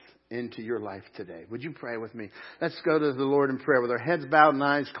Jesus into your life today. Would you pray with me? Let's go to the Lord in prayer with our heads bowed and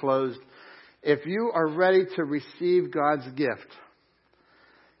eyes closed. If you are ready to receive God's gift,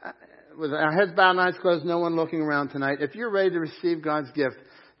 with our heads bowed and eyes closed, no one looking around tonight. If you're ready to receive God's gift,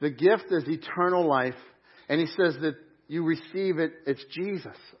 the gift is eternal life. And He says that you receive it, it's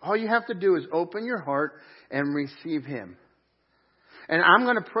Jesus. All you have to do is open your heart and receive Him. And I'm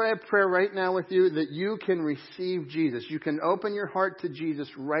going to pray a prayer right now with you that you can receive Jesus. You can open your heart to Jesus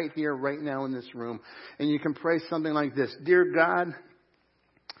right here, right now in this room. And you can pray something like this. Dear God,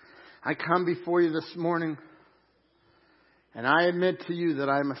 I come before you this morning. And I admit to you that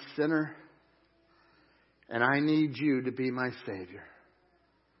I'm a sinner and I need you to be my Savior.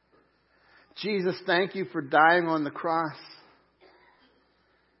 Jesus, thank you for dying on the cross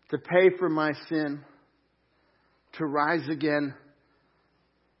to pay for my sin, to rise again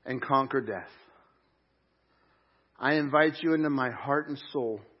and conquer death. I invite you into my heart and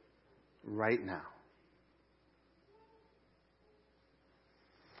soul right now.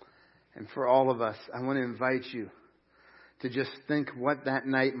 And for all of us, I want to invite you to just think what that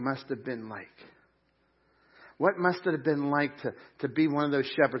night must have been like. What must it have been like to be one of those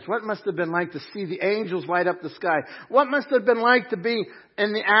shepherds? What must it have been like to see the angels light up the sky? What must it have been like to be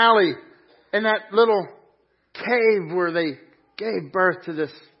in the alley, in that little cave where they gave birth to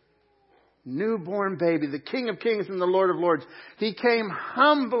this newborn baby, the King of Kings and the Lord of Lords? He came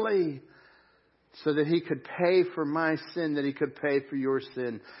humbly so that He could pay for my sin, that He could pay for your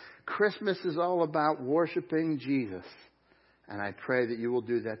sin. Christmas is all about worshiping Jesus. And I pray that you will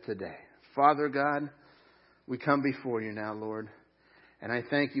do that today. Father God, we come before you now, Lord. And I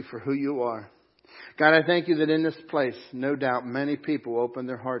thank you for who you are. God, I thank you that in this place, no doubt, many people open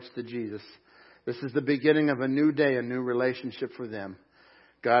their hearts to Jesus. This is the beginning of a new day, a new relationship for them.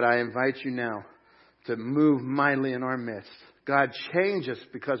 God, I invite you now to move mightily in our midst. God, change us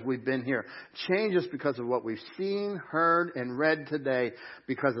because we've been here. Change us because of what we've seen, heard, and read today.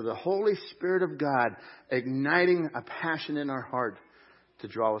 Because of the Holy Spirit of God igniting a passion in our heart to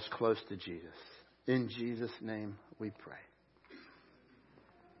draw us close to Jesus. In Jesus' name we pray.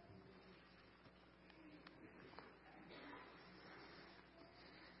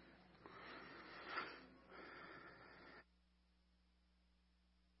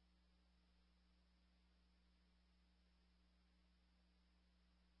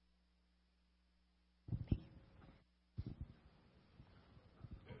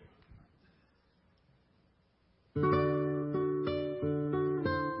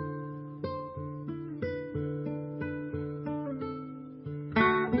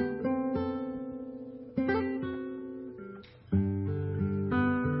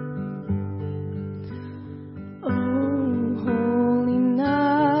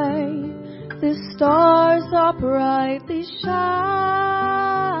 Stars are brightly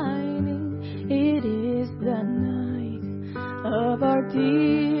shining. It is the night of our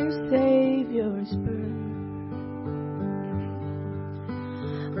dear Savior's birth.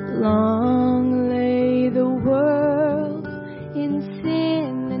 Long lay the world in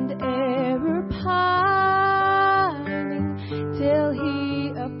sin and error pining, till He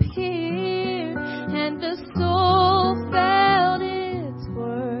appeared and the soul felt its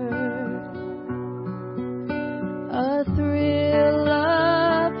worth. A thrill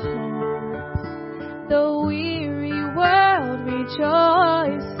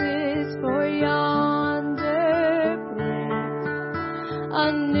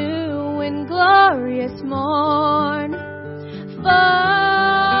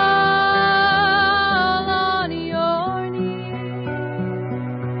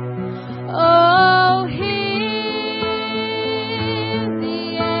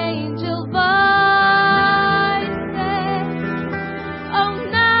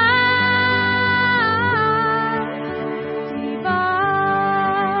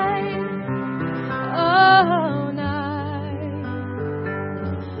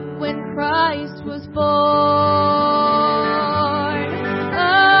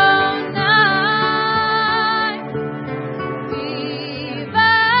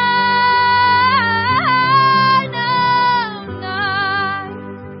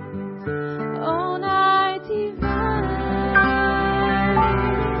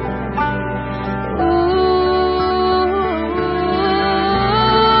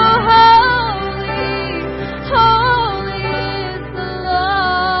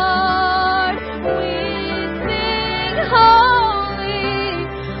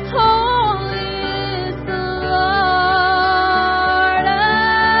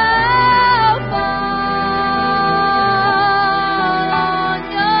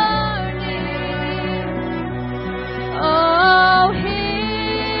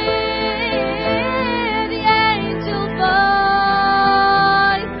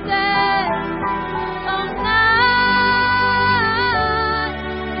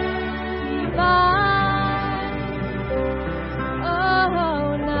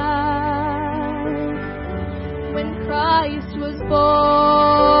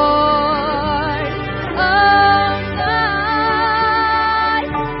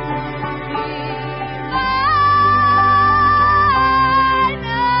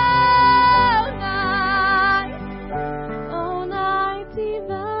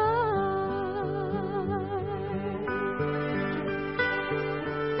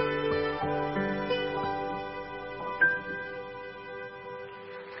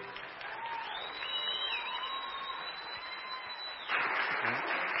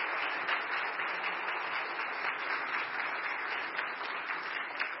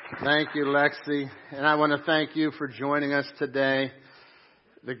Thank you, Lexi. And I want to thank you for joining us today.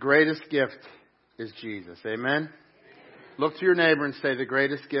 The greatest gift is Jesus. Amen? Look to your neighbor and say, the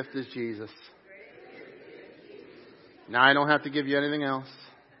greatest gift is Jesus. Now, I don't have to give you anything else.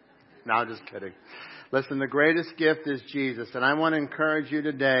 No, I'm just kidding. Listen, the greatest gift is Jesus. And I want to encourage you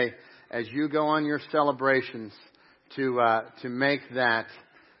today, as you go on your celebrations, to make that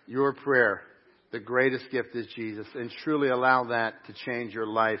your prayer. The greatest gift is Jesus. And truly allow that to change your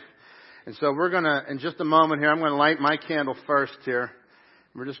life. And so we're going to, in just a moment here, I'm going to light my candle first here.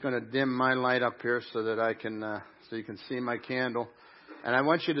 We're just going to dim my light up here so that I can, so you can see my candle. And I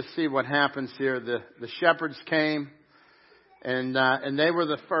want you to see what happens here. The shepherds came, and they were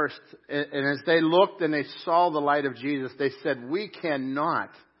the first. And as they looked and they saw the light of Jesus, they said, we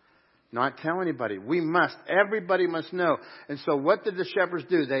cannot not tell anybody. We must. Everybody must know. And so what did the shepherds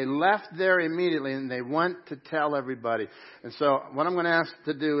do? They left there immediately and they went to tell everybody. And so what I'm going to ask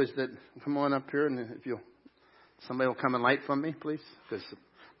to do is that, come on up here, and if somebody will come and light from me, please, because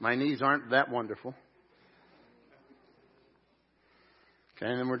my knees aren't that wonderful. Okay,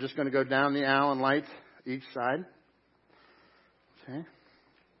 and then we're just going to go down the aisle and light each side. Okay.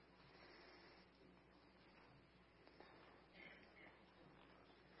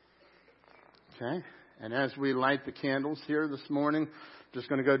 Okay, and as we light the candles here this morning, just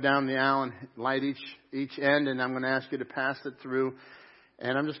going to go down the aisle and light each end, and I'm going to ask you to pass it through.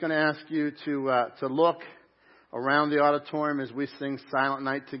 And I'm just going to ask you to look around the auditorium as we sing Silent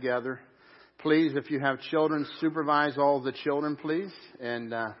Night together. Please, if you have children, supervise all the children, please.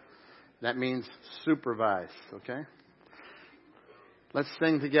 And that means supervise, okay? Let's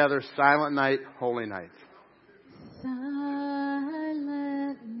sing together, Silent Night, Holy Night.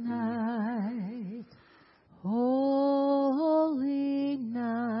 Silent night, holy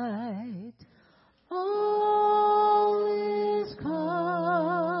night, all is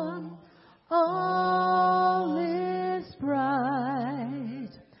calm, all is bright,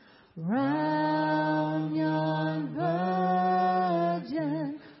 round yon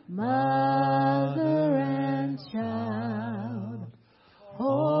virgin mother and child,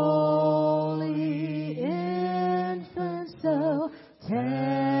 holy infant, so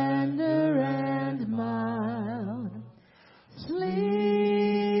tender and mild,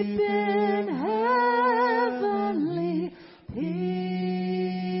 sleep in heavenly peace,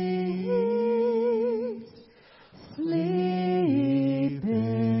 sleep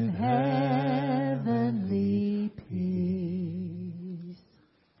in heavenly peace.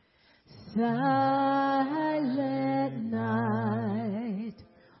 Silent night,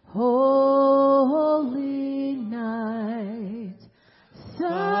 holy night,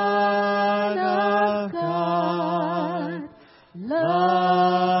 Son of God,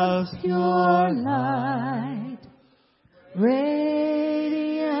 love's pure light,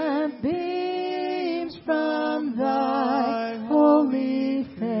 radiant beams from thy holy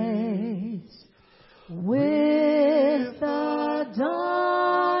face, with the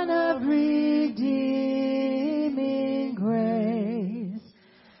dawn of redeeming grace.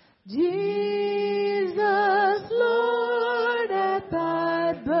 Jesus, Lord, at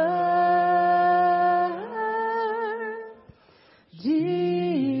thy birth,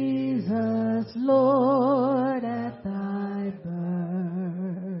 Jesus, Lord, at thy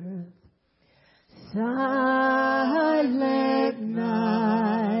birth. Silent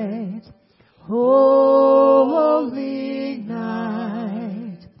night, holy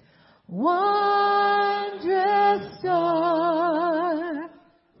night, wondrous star,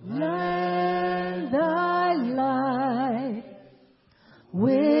 lend thy light,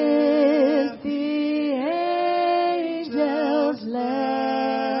 with the angels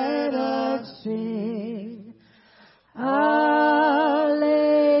let us sing. Alleluia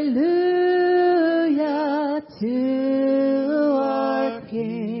to our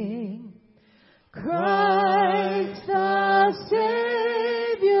King. Christ the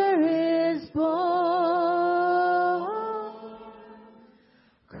Savior is born.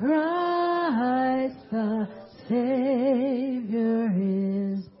 Christ the Savior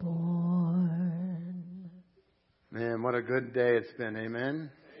is born. Man, what a good day it's been.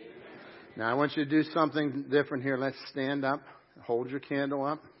 Amen? Now, I want you to do something different here. Let's stand up. Hold your candle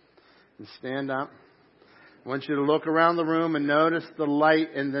up and stand up. I want you to look around the room and notice the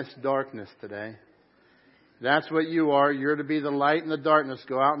light in this darkness today. That's what you are. You're to be the light in the darkness.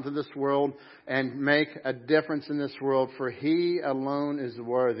 Go out into this world and make a difference in this world, for He alone is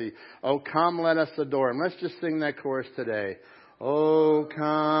worthy. Oh, come, let us adore Him. Let's just sing that chorus today. Oh,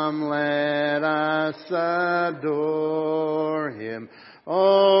 come, let us adore Him.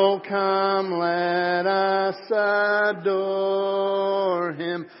 Oh, come, let us adore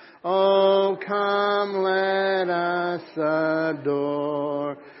Him. Oh, come, let us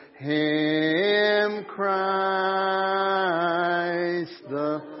adore Him, Christ.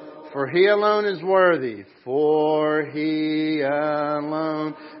 For He alone is worthy. For He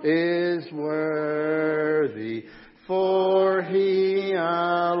alone is worthy. For He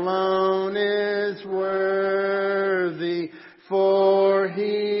alone is worthy. For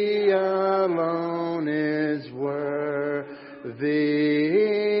He alone is worthy.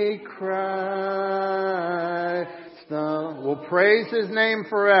 Christ. We'll praise His name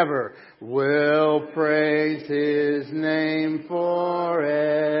forever. We'll praise His name forever.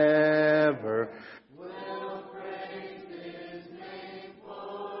 We'll praise His name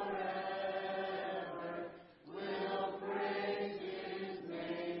forever. We'll praise His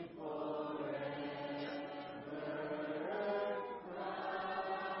name forever.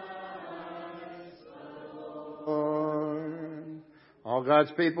 Christ the Lord. All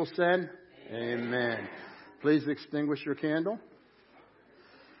God's people said, Amen. Please extinguish your candle.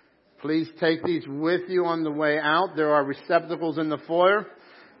 Please take these with you on the way out. There are receptacles in the foyer.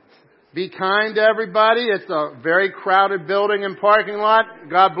 Be kind to everybody. It's a very crowded building and parking lot.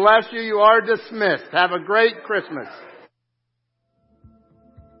 God bless you. You are dismissed. Have a great Christmas.